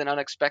things and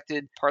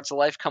unexpected parts of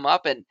life come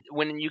up. And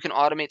when you can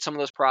automate some of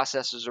those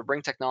processes or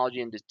bring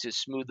technology in to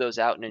smooth those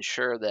out and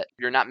ensure that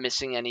you're not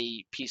missing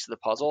any piece of the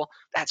puzzle,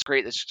 that's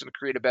great. That's just going to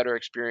create a better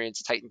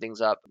experience, tighten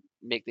things up,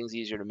 make things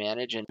easier to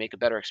manage, and make a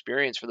better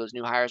experience for those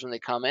new hires when they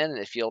come in and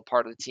they feel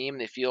part of the team.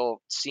 They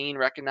feel seen,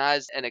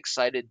 recognized, and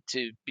excited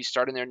to be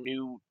starting their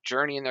new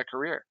journey in their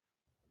career.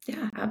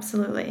 Yeah,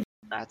 absolutely.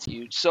 That's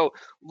huge. So,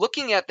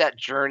 looking at that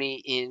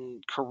journey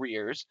in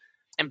careers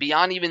and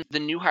beyond even the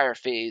new hire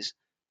phase,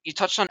 you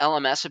touched on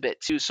LMS a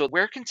bit too. So,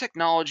 where can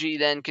technology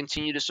then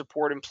continue to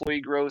support employee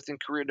growth and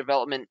career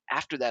development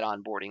after that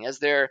onboarding? As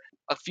they're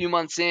a few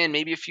months in,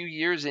 maybe a few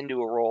years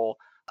into a role,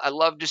 I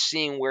love just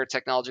seeing where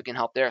technology can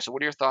help there. So,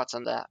 what are your thoughts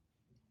on that?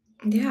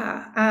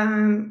 Yeah,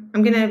 I'm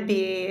gonna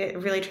be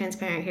really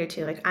transparent here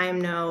too. Like,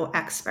 I'm no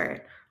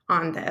expert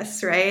on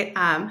this, right?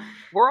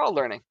 We're all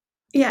learning.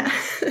 Yeah.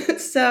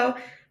 So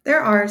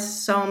there are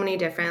so many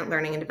different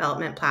learning and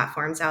development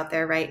platforms out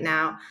there right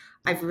now.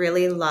 I've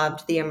really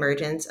loved the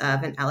emergence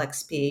of an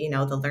LXP,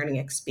 the learning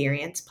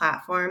experience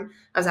platform.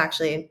 I was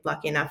actually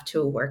lucky enough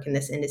to work in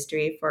this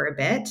industry for a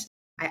bit.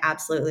 I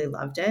absolutely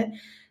loved it.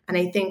 And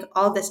I think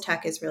all this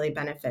tech is really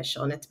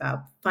beneficial. And it's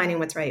about finding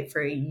what's right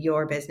for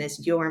your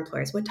business, your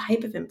employers, what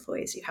type of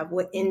employees you have,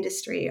 what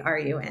industry are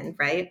you in,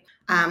 right?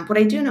 What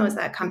I do know is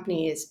that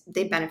companies,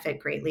 they benefit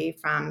greatly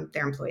from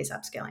their employees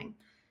upskilling.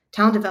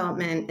 Talent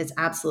development is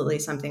absolutely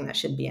something that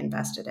should be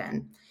invested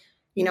in.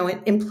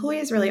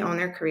 Employees really own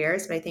their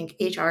careers, but I think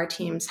HR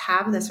teams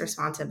have this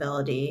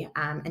responsibility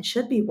and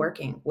should be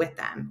working with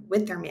them,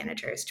 with their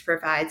managers, to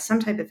provide some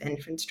type of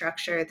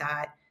infrastructure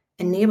that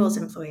enables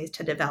employees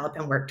to develop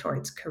and work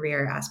towards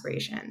career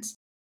aspirations.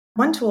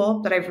 One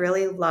tool that I've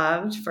really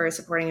loved for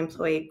supporting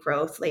employee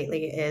growth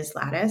lately is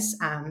Lattice.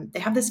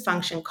 They have this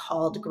function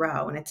called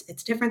Grow, and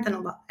it's different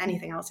than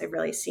anything else I've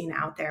really seen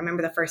out there. I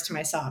remember the first time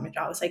I saw it, my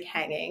jaw was like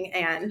hanging.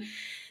 And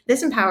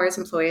this empowers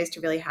employees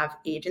to really have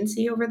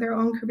agency over their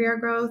own career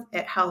growth.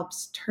 It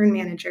helps turn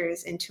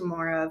managers into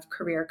more of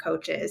career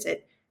coaches.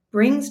 It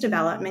brings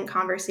development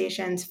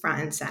conversations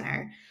front and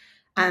center.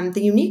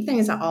 The unique thing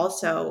is it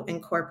also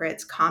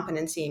incorporates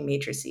competency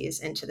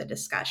matrices into the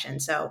discussion.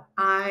 So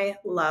I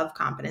love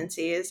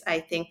competencies. I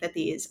think that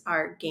these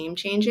are game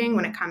changing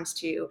when it comes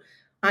to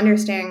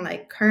understanding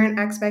like current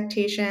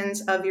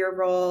expectations of your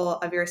role,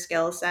 of your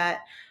skill set.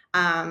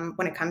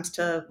 When it comes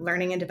to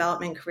learning and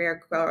development,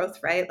 career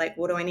growth, right? Like,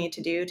 what do I need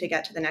to do to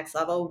get to the next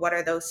level? What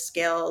are those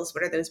skills?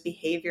 What are those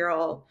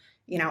behavioral,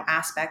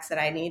 aspects that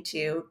I need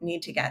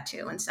to get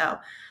to? And so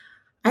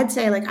I'd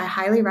say like I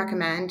highly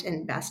recommend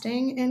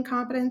investing in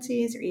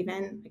competencies, or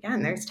even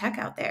again, there's tech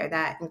out there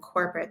that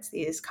incorporates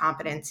these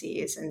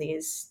competencies and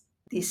these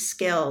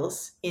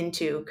skills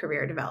into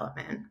career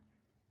development.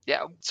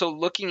 Yeah. So,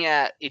 looking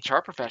at HR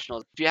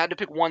professionals, if you had to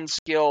pick one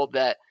skill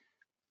that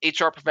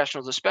HR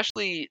professionals,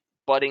 especially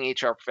budding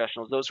HR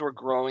professionals, those who are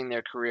growing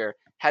their career,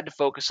 had to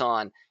focus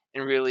on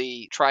and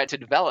really try to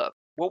develop,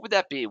 what would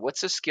that be?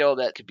 What's a skill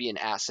that could be an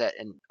asset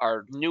and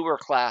our newer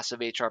class of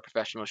HR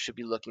professionals should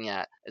be looking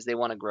at as they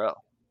want to grow?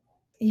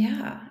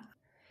 Yeah.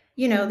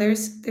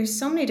 There's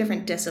so many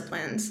different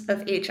disciplines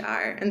of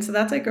HR. And so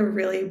that's like a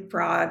really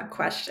broad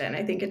question.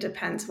 I think it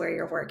depends where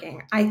you're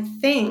working. I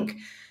think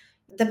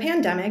The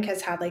pandemic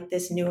has had like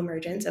this new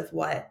emergence of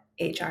what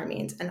HR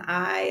means, and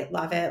I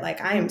love it.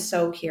 Like, I am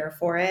so here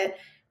for it.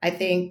 I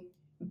think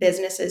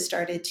businesses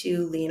started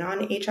to lean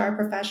on HR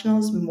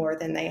professionals more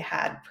than they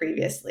had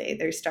previously.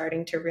 They're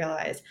starting to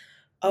realize,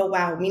 oh,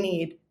 wow, we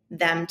need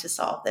them to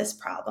solve this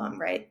problem,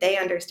 right? They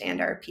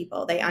understand our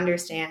people, they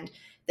understand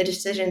the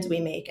decisions we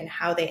make and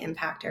how they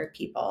impact our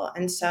people.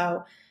 And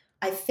so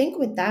I think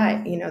with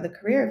that, the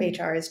career of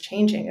HR is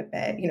changing a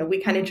bit.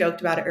 We kind of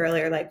joked about it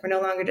earlier, like we're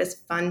no longer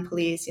just fun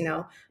police,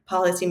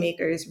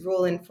 policymakers,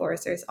 rule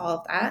enforcers, all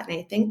of that. And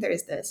I think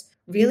there's this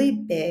really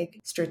big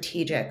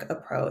strategic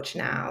approach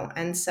now.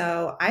 And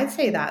so I'd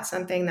say that's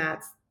something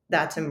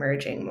that's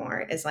emerging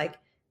more, is like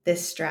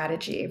this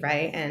strategy,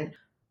 right? And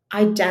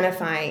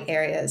identifying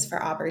areas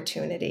for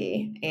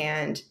opportunity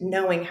and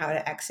knowing how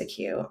to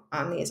execute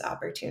on these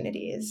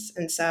opportunities.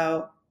 And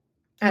so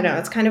I don't know,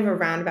 it's kind of a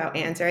roundabout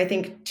answer. I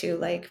think too,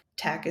 like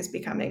tech is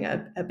becoming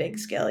a big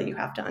skill you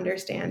have to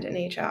understand in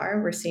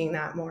HR. We're seeing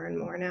that more and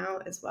more now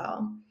as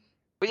well.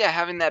 But yeah,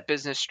 having that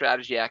business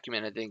strategy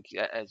acumen, I think,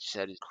 as you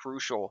said, is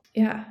crucial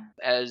Yeah,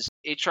 as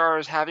HR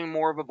is having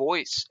more of a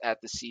voice at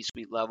the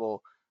C-suite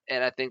level.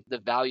 And I think the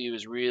value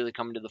is really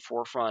coming to the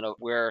forefront of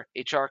where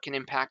HR can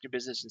impact your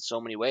business in so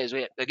many ways.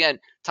 Again,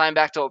 tying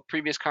back to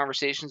previous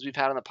conversations we've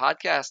had on the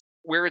podcast,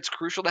 where it's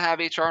crucial to have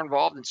HR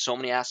involved in so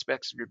many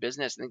aspects of your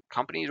business. I think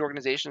companies,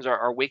 organizations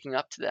are waking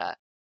up to that.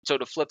 So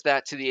to flip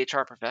that to the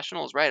HR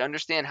professionals, right?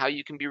 Understand how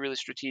you can be really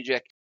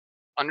strategic,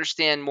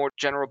 understand more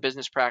general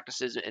business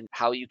practices and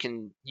how you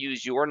can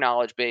use your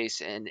knowledge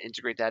base and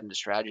integrate that into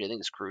strategy. I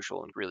think is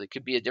crucial and really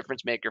could be a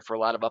difference maker for a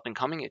lot of up and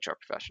coming HR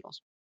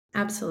professionals.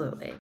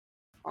 absolutely.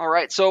 All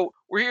right, so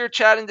we're here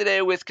chatting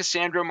today with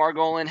Cassandra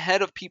Margolin,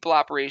 head of people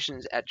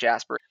operations at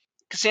Jasper.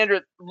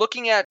 Cassandra,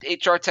 looking at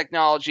HR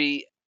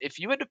technology, if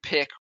you had to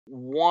pick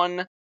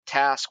one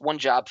task, one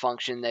job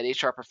function that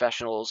HR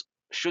professionals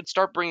should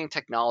start bringing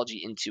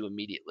technology into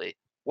immediately,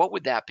 what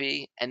would that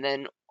be? And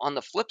then on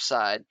the flip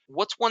side,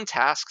 what's one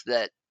task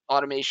that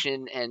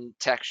automation and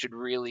tech should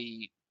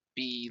really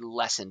be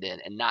lessened in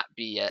and not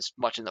be as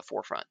much in the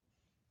forefront?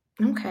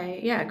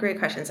 Okay. Yeah, great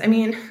questions. I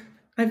mean,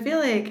 I feel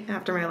like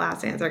after my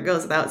last answer, it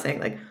goes without saying,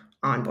 like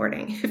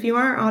onboarding. If you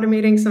aren't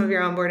automating some of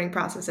your onboarding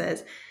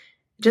processes, it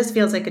just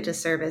feels like a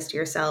disservice to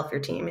yourself,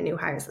 your team, and new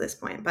hires at this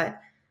point. But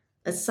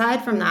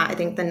aside from that, I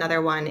think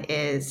another one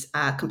is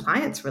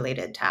compliance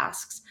related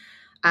tasks.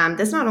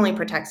 This not only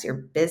protects your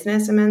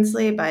business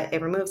immensely, but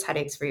it removes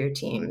headaches for your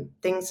team.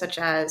 Things such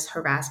as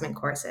harassment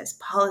courses,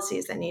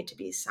 policies that need to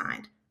be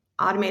signed.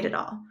 Automate it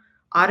all.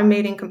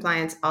 Automating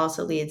compliance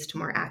also leads to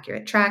more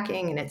accurate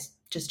tracking, and it's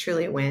just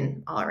truly a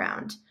win all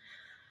around.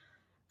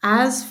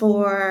 As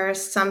for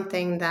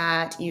something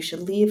that you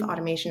should leave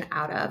automation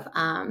out of,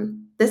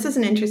 this is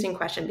an interesting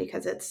question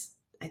because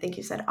I think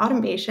you said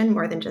automation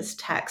more than just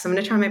tech. So I'm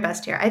going to try my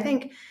best here. I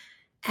think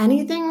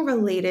anything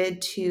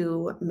related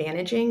to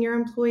managing your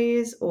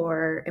employees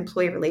or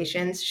employee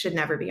relations should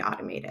never be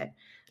automated.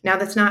 Now,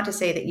 that's not to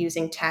say that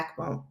using tech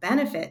won't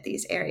benefit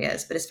these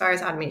areas, but as far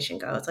as automation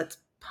goes, let's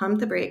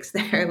pump the brakes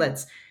there.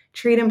 Let's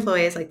treat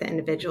employees like the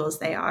individuals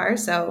they are.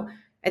 So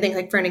I think,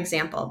 like, for an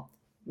example,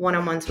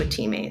 one-on-ones with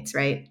teammates,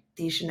 right?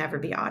 These should never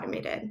be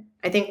automated.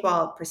 I think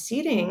while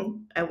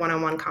preceding a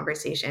one-on-one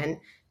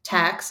conversation,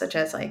 tech such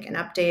as like an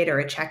update or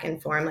a check-in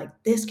form, like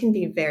this can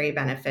be very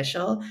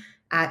beneficial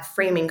at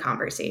framing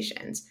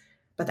conversations.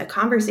 But the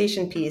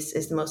conversation piece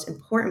is the most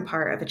important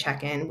part of a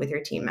check-in with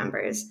your team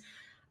members.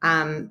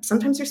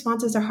 Sometimes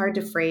responses are hard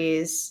to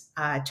phrase,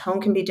 tone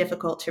can be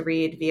difficult to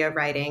read via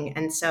writing,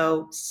 and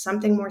so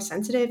something more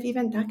sensitive,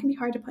 even that can be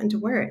hard to put into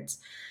words.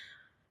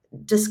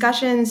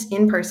 Discussions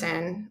in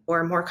person,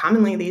 or more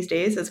commonly these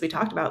days, as we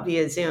talked about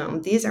via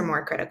Zoom, these are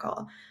more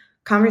critical.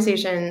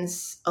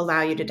 Conversations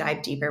allow you to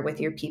dive deeper with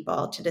your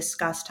people, to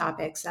discuss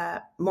topics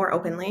more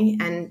openly,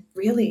 and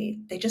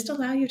really, they just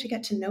allow you to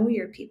get to know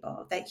your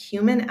people. That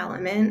human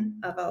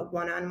element of a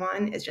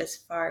one-on-one is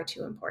just far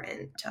too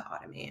important to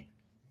automate.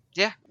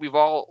 Yeah, we've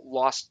all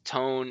lost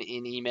tone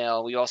in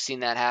email. We've all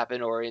seen that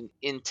happen, or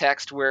in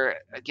text, where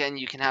again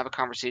you can have a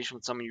conversation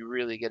with someone, you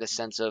really get a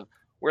sense of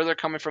where they're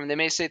coming from. They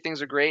may say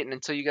things are great, and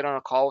until you get on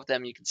a call with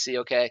them, you can see,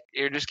 okay,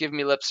 you're just giving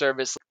me lip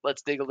service.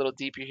 Let's dig a little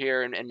deeper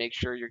here and make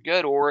sure you're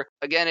good. Or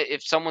again,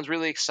 if someone's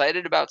really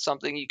excited about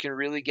something, you can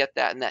really get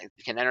that, and that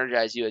can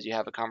energize you as you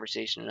have a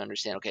conversation and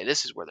understand, okay,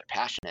 this is where they're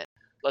passionate.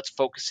 Let's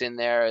focus in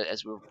there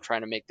as we're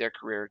trying to make their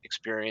career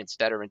experience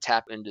better and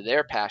tap into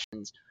their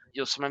passions.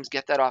 You'll sometimes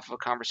get that off of a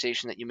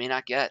conversation that you may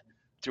not get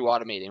through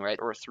automating, right?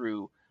 Or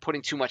through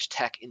putting too much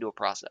tech into a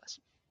process.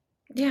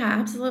 Yeah,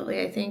 absolutely.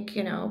 I think,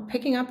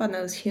 picking up on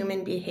those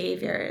human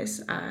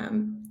behaviors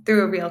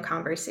through a real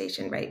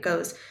conversation, right,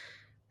 goes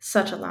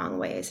such a long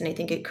ways. And I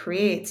think it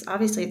creates,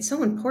 obviously, it's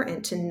so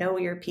important to know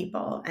your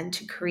people and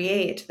to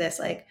create this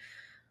like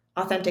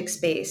authentic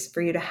space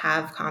for you to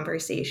have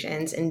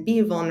conversations and be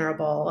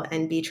vulnerable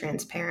and be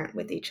transparent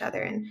with each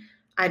other. And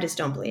I just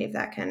don't believe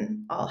that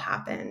can all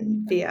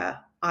happen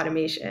via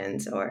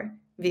automations or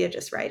via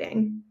just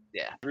writing.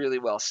 Yeah, really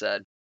well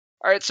said.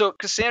 All right, so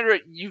Cassandra,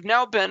 you've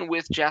now been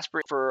with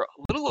Jasper for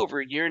a little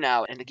over a year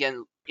now. And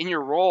again, in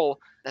your role,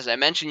 as I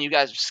mentioned, you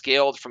guys have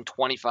scaled from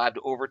 25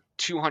 to over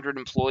 200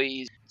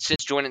 employees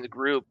since joining the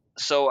group.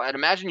 So I'd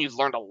imagine you've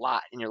learned a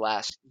lot in your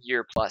last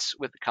year plus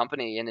with the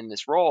company and in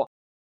this role.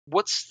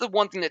 What's the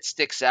one thing that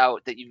sticks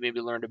out that you've maybe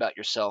learned about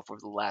yourself over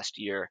the last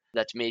year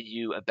that's made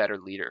you a better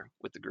leader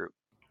with the group?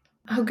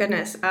 Oh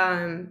goodness.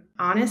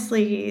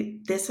 Honestly,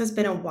 this has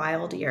been a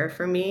wild year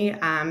for me.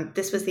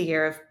 This was the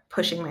year of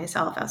pushing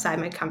myself outside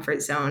my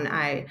comfort zone.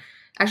 I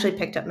actually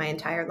picked up my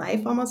entire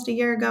life almost a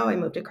year ago. I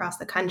moved across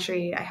the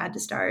country. I had to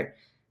start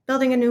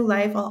building a new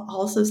life while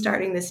also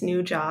starting this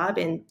new job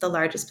in the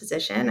largest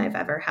position I've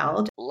ever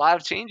held. A lot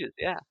of changes,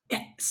 yeah.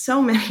 Yeah,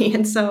 so many.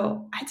 And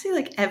so I'd say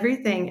like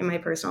everything in my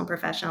personal and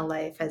professional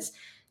life has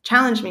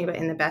challenged me, but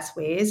in the best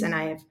ways. And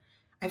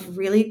I've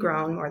really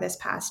grown more this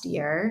past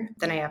year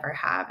than I ever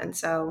have. And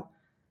so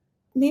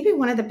maybe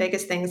one of the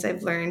biggest things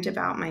I've learned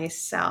about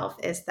myself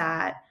is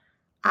that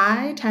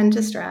I tend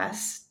to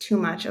stress too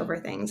much over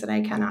things that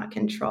I cannot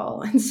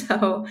control. And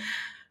so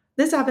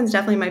this happens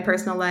definitely in my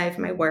personal life,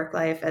 my work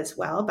life as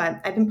well.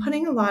 But I've been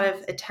putting a lot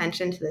of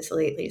attention to this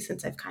lately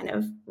since I've kind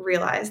of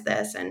realized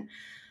this. And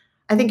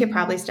I think it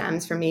probably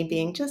stems from me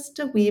being just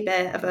a wee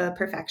bit of a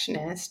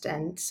perfectionist.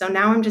 And so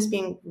now I'm just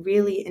being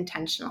really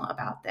intentional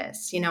about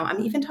this.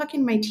 I'm even talking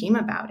to my team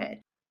about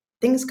it.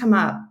 Things come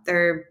up,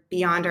 they're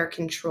beyond our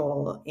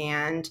control.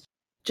 And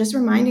just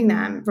reminding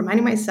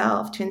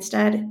myself to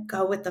instead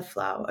go with the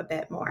flow a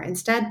bit more,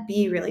 instead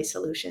be really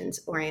solutions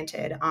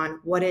oriented on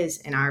what is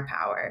in our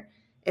power.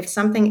 If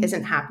something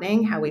isn't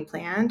happening how we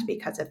planned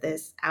because of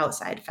this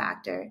outside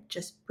factor,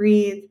 just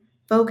breathe,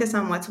 focus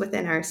on what's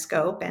within our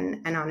scope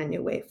and on a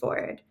new way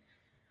forward.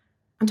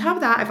 On top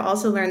of that, I've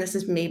also learned this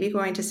is maybe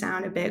going to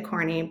sound a bit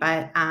corny,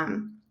 but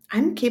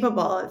I'm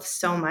capable of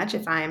so much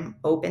if I'm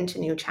open to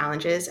new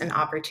challenges and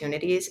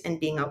opportunities and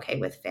being okay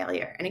with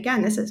failure. And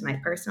again, this is my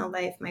personal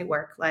life, my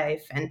work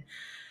life. And,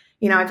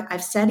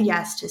 I've said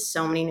yes to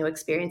so many new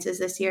experiences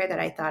this year that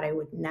I thought I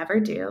would never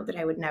do, that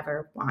I would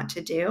never want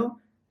to do.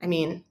 I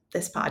mean,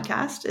 this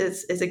podcast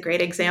is a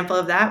great example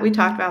of that. We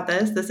talked about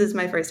this. This is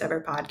my first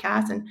ever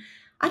podcast. And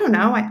I don't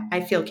know,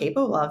 I feel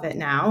capable of it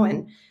now.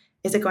 And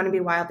is it going to be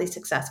wildly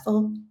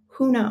successful?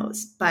 Who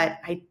knows? But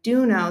I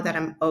do know that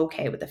I'm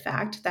okay with the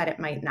fact that it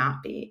might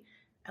not be.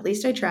 At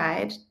least I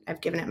tried.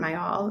 I've given it my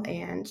all,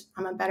 and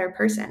I'm a better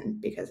person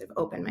because I've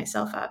opened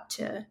myself up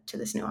to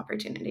this new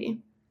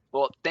opportunity.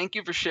 Well, thank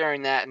you for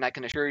sharing that, and I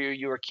can assure you,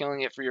 you are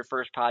killing it for your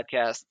first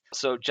podcast.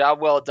 So, job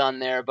well done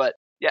there. But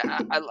yeah,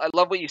 I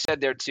love what you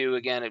said there too.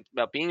 Again,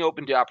 about being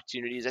open to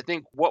opportunities. I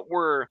think what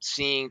we're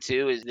seeing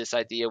too is this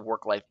idea of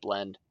work-life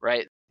blend,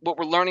 right? What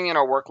we're learning in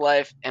our work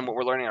life and what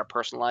we're learning in our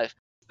personal life,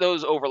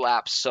 those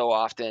overlap so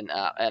often.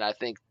 And I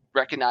think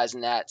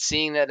recognizing that,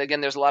 seeing that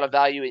again, there's a lot of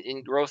value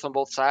in growth on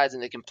both sides,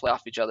 and they can play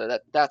off each other.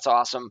 That's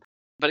awesome.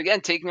 But again,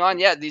 taking on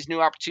these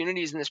new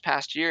opportunities in this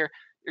past year,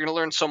 you're going to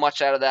learn so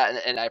much out of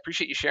that, and I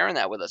appreciate you sharing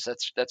that with us.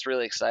 That's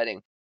really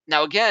exciting.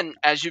 Now, again,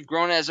 as you've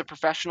grown as a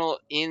professional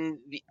in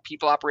the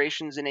people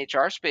operations and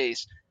HR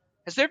space,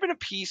 has there been a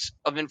piece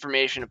of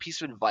information, a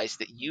piece of advice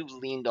that you've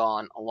leaned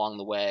on along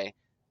the way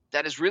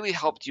that has really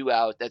helped you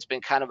out, that's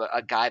been kind of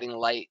a guiding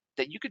light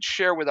that you could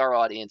share with our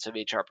audience of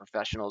HR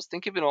professionals?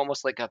 Think of it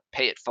almost like a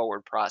pay it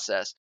forward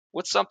process.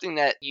 What's something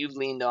that you've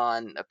leaned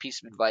on, a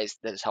piece of advice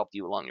that has helped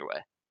you along your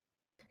way?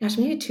 Gosh,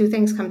 maybe two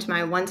things come to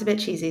mind. One's a bit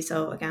cheesy,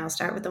 so again, I'll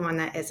start with the one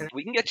that isn't.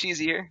 We can get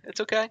cheesy here.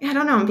 It's okay. Yeah, I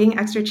don't know. I'm being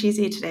extra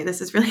cheesy today.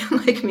 This is really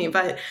unlike me,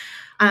 but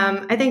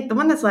I think the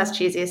one that's less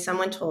cheesy is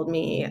someone told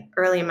me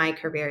early in my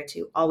career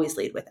to always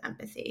lead with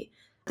empathy.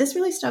 This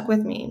really stuck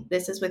with me.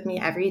 This is with me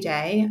every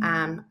day.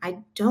 I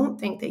don't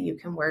think that you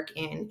can work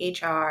in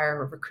HR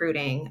or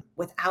recruiting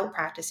without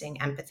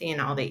practicing empathy in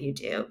all that you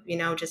do.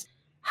 Just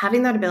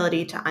having that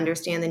ability to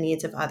understand the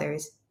needs of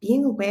others,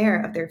 being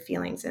aware of their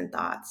feelings and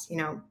thoughts,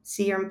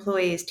 see your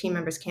employees, team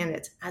members,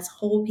 candidates as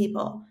whole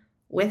people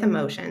with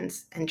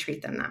emotions and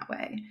treat them that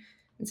way.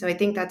 And so I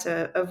think that's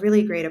a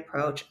really great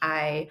approach.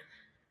 I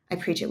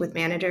preach it with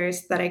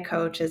managers that I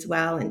coach as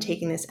well, and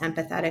taking this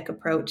empathetic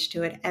approach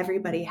to it.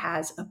 Everybody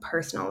has a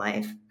personal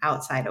life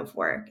outside of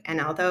work.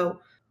 And although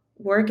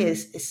work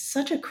is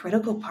such a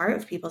critical part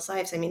of people's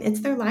lives, I mean,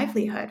 it's their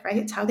livelihood, right?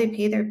 It's how they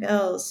pay their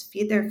bills,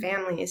 feed their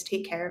families,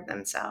 take care of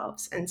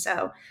themselves. And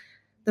so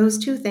those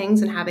two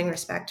things and having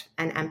respect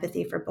and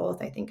empathy for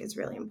both, I think is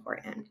really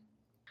important.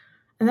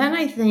 And then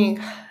I think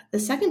the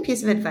second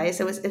piece of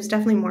advice, it was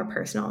definitely more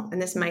personal, and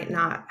this might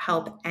not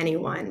help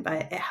anyone,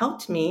 but it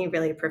helped me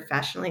really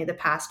professionally the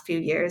past few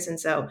years. And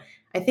so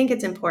I think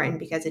it's important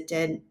because it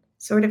did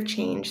sort of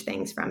change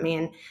things from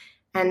me.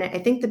 And I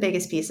think the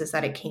biggest piece is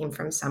that it came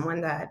from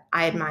someone that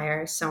I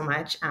admire so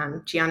much,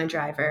 Gianna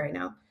Driver. I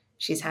know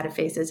she's had a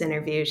Faces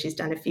interview. She's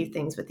done a few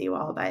things with you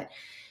all, but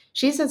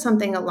she said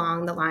something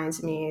along the lines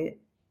of me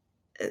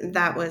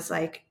that was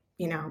like,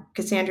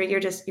 Cassandra,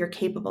 you're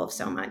capable of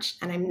so much.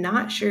 And I'm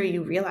not sure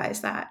you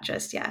realize that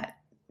just yet.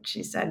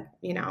 She said,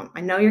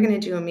 I know you're going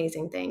to do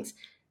amazing things.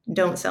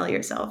 Don't sell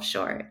yourself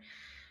short.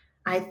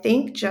 I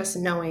think just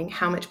knowing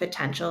how much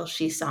potential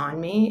she saw in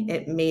me,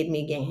 it made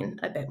me gain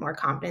a bit more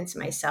confidence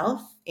in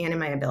myself and in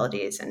my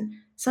abilities. And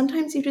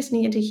sometimes you just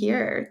need to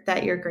hear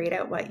that you're great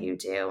at what you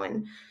do.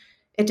 And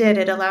it did.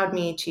 It allowed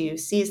me to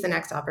seize the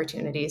next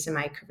opportunities in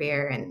my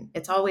career. And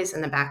it's always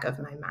in the back of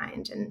my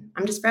mind. And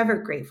I'm just forever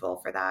grateful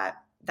for that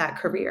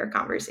career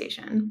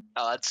conversation.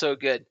 Oh, that's so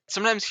good.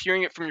 Sometimes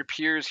hearing it from your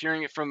peers,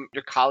 hearing it from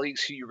your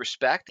colleagues who you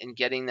respect, and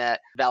getting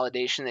that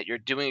validation that you're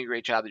doing a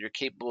great job, that you're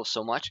capable of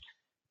so much,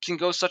 can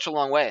go such a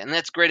long way. And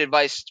that's great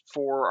advice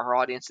for our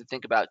audience to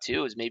think about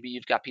too, is maybe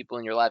you've got people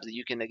in your lives that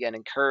you can, again,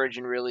 encourage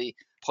and really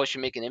push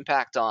and make an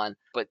impact on.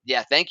 But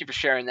yeah, thank you for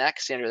sharing that,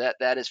 Cassandra.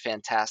 That is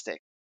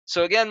fantastic.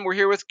 So again, we're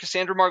here with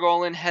Cassandra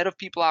Margolin, Head of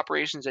People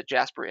Operations at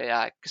Jasper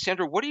AI.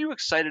 Cassandra, what are you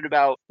excited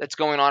about that's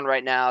going on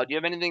right now? Do you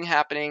have anything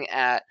happening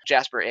at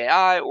Jasper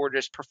AI or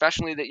just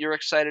professionally that you're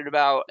excited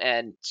about?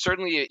 And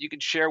certainly you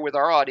could share with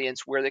our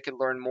audience where they can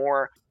learn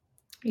more.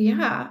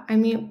 Yeah, I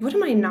mean, what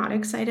am I not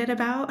excited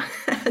about?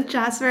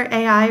 Jasper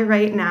AI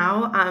right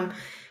now,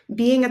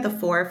 being at the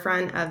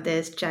forefront of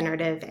this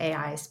generative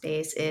AI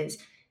space is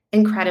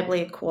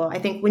incredibly cool. I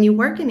think when you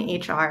work in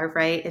HR,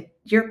 right,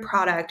 your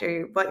product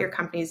or what your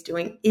company is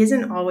doing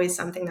isn't always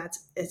something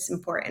that's it's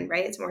important,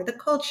 right? It's more the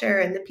culture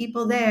and the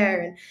people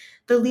there and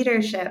the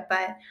leadership.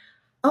 But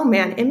oh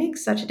man, it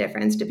makes such a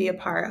difference to be a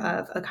part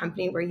of a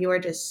company where you are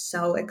just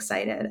so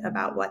excited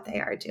about what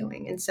they are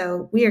doing. And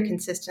so we are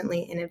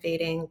consistently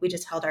innovating. We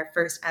just held our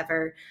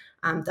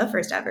the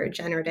first ever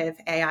generative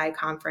AI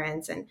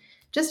conference, and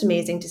just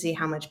amazing to see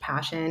how much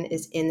passion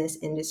is in this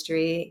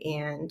industry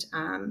and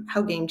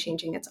how game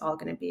changing it's all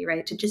going to be,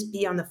 right? To just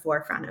be on the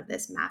forefront of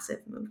this massive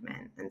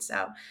movement. And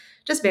so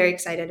just very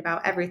excited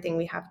about everything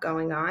we have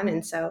going on.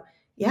 And so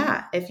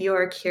yeah, if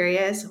you're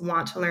curious,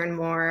 want to learn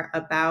more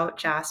about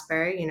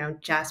Jasper,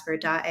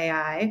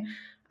 jasper.ai.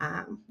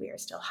 We are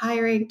still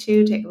hiring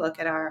too. Take a look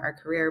at our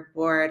career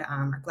board,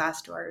 our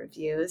Glassdoor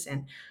reviews,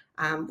 and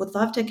would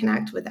love to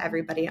connect with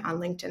everybody on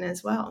LinkedIn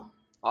as well.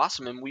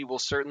 Awesome. And we will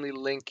certainly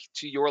link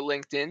to your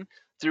LinkedIn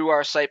through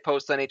our site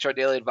post on HR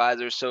Daily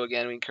Advisors. So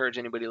again, we encourage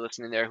anybody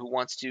listening there who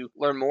wants to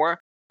learn more,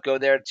 go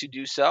there to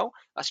do so.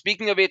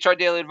 Speaking of HR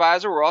Daily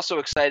Advisor, we're also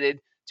excited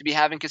to be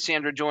having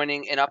Cassandra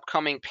joining an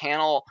upcoming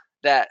panel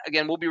that,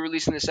 again, we'll be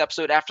releasing this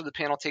episode after the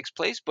panel takes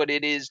place, but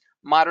it is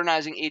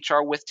modernizing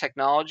HR with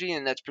technology,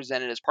 and that's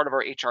presented as part of our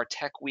HR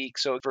Tech Week.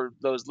 So for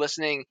those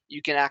listening,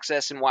 you can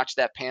access and watch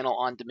that panel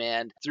on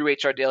demand through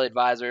HR Daily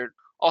Advisor.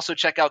 Also,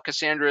 check out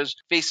Cassandra's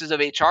Faces of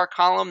HR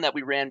column that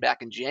we ran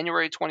back in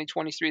January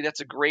 2023.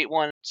 That's a great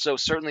one. So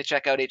certainly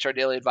check out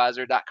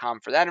hrdailyadvisor.com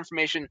for that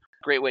information.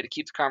 Great way to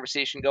keep the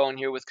conversation going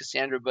here with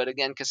Cassandra. But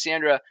again,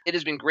 Cassandra, it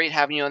has been great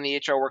having you on the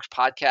HR Works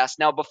podcast.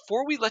 Now,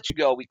 before we let you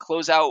go, we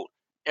close out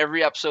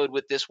every episode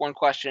with this one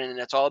question, and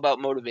it's all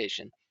about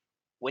motivation.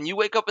 When you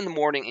wake up in the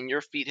morning and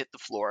your feet hit the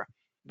floor,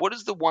 what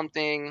is the one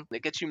thing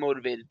that gets you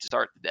motivated to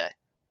start the day?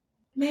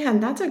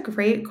 Man, that's a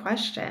great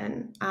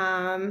question.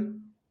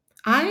 I'm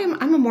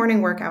a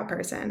morning workout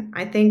person.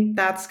 I think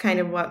that's kind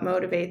of what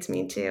motivates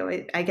me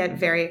too. I get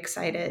very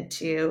excited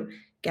to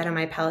get on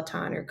my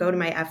Peloton or go to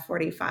my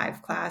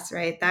F45 class,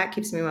 right? That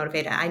keeps me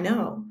motivated. I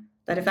know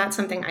that if that's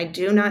something I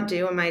do not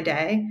do in my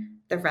day,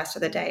 the rest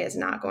of the day is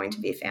not going to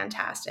be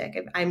fantastic.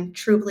 I'm a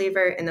true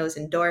believer in those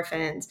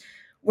endorphins,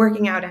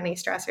 working out any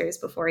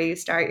stressors before you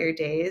start your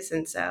days.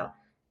 And so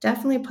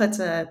definitely puts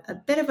a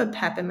bit of a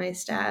pep in my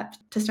step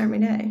to start my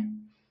day.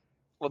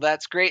 Well,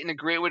 that's great and a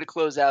great way to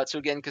close out. So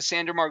again,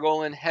 Cassandra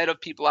Margolin, Head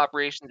of People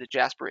Operations at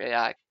Jasper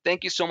AI.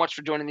 Thank you so much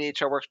for joining the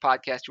HR Works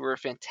podcast. You were a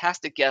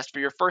fantastic guest for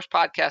your first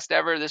podcast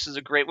ever. This is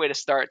a great way to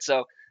start.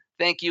 So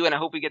thank you, and I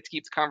hope we get to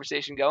keep the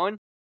conversation going.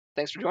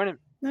 Thanks for joining.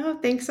 No,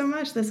 thanks so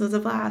much. This was a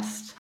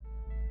blast.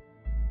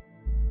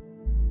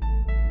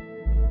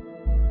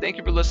 Thank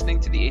you for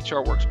listening to the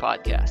HR Works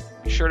podcast.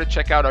 Be sure to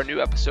check out our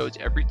new episodes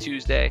every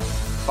Tuesday.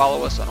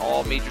 Follow us on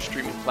all major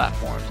streaming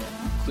platforms,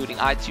 including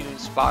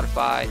iTunes,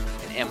 Spotify,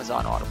 and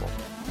Amazon Audible.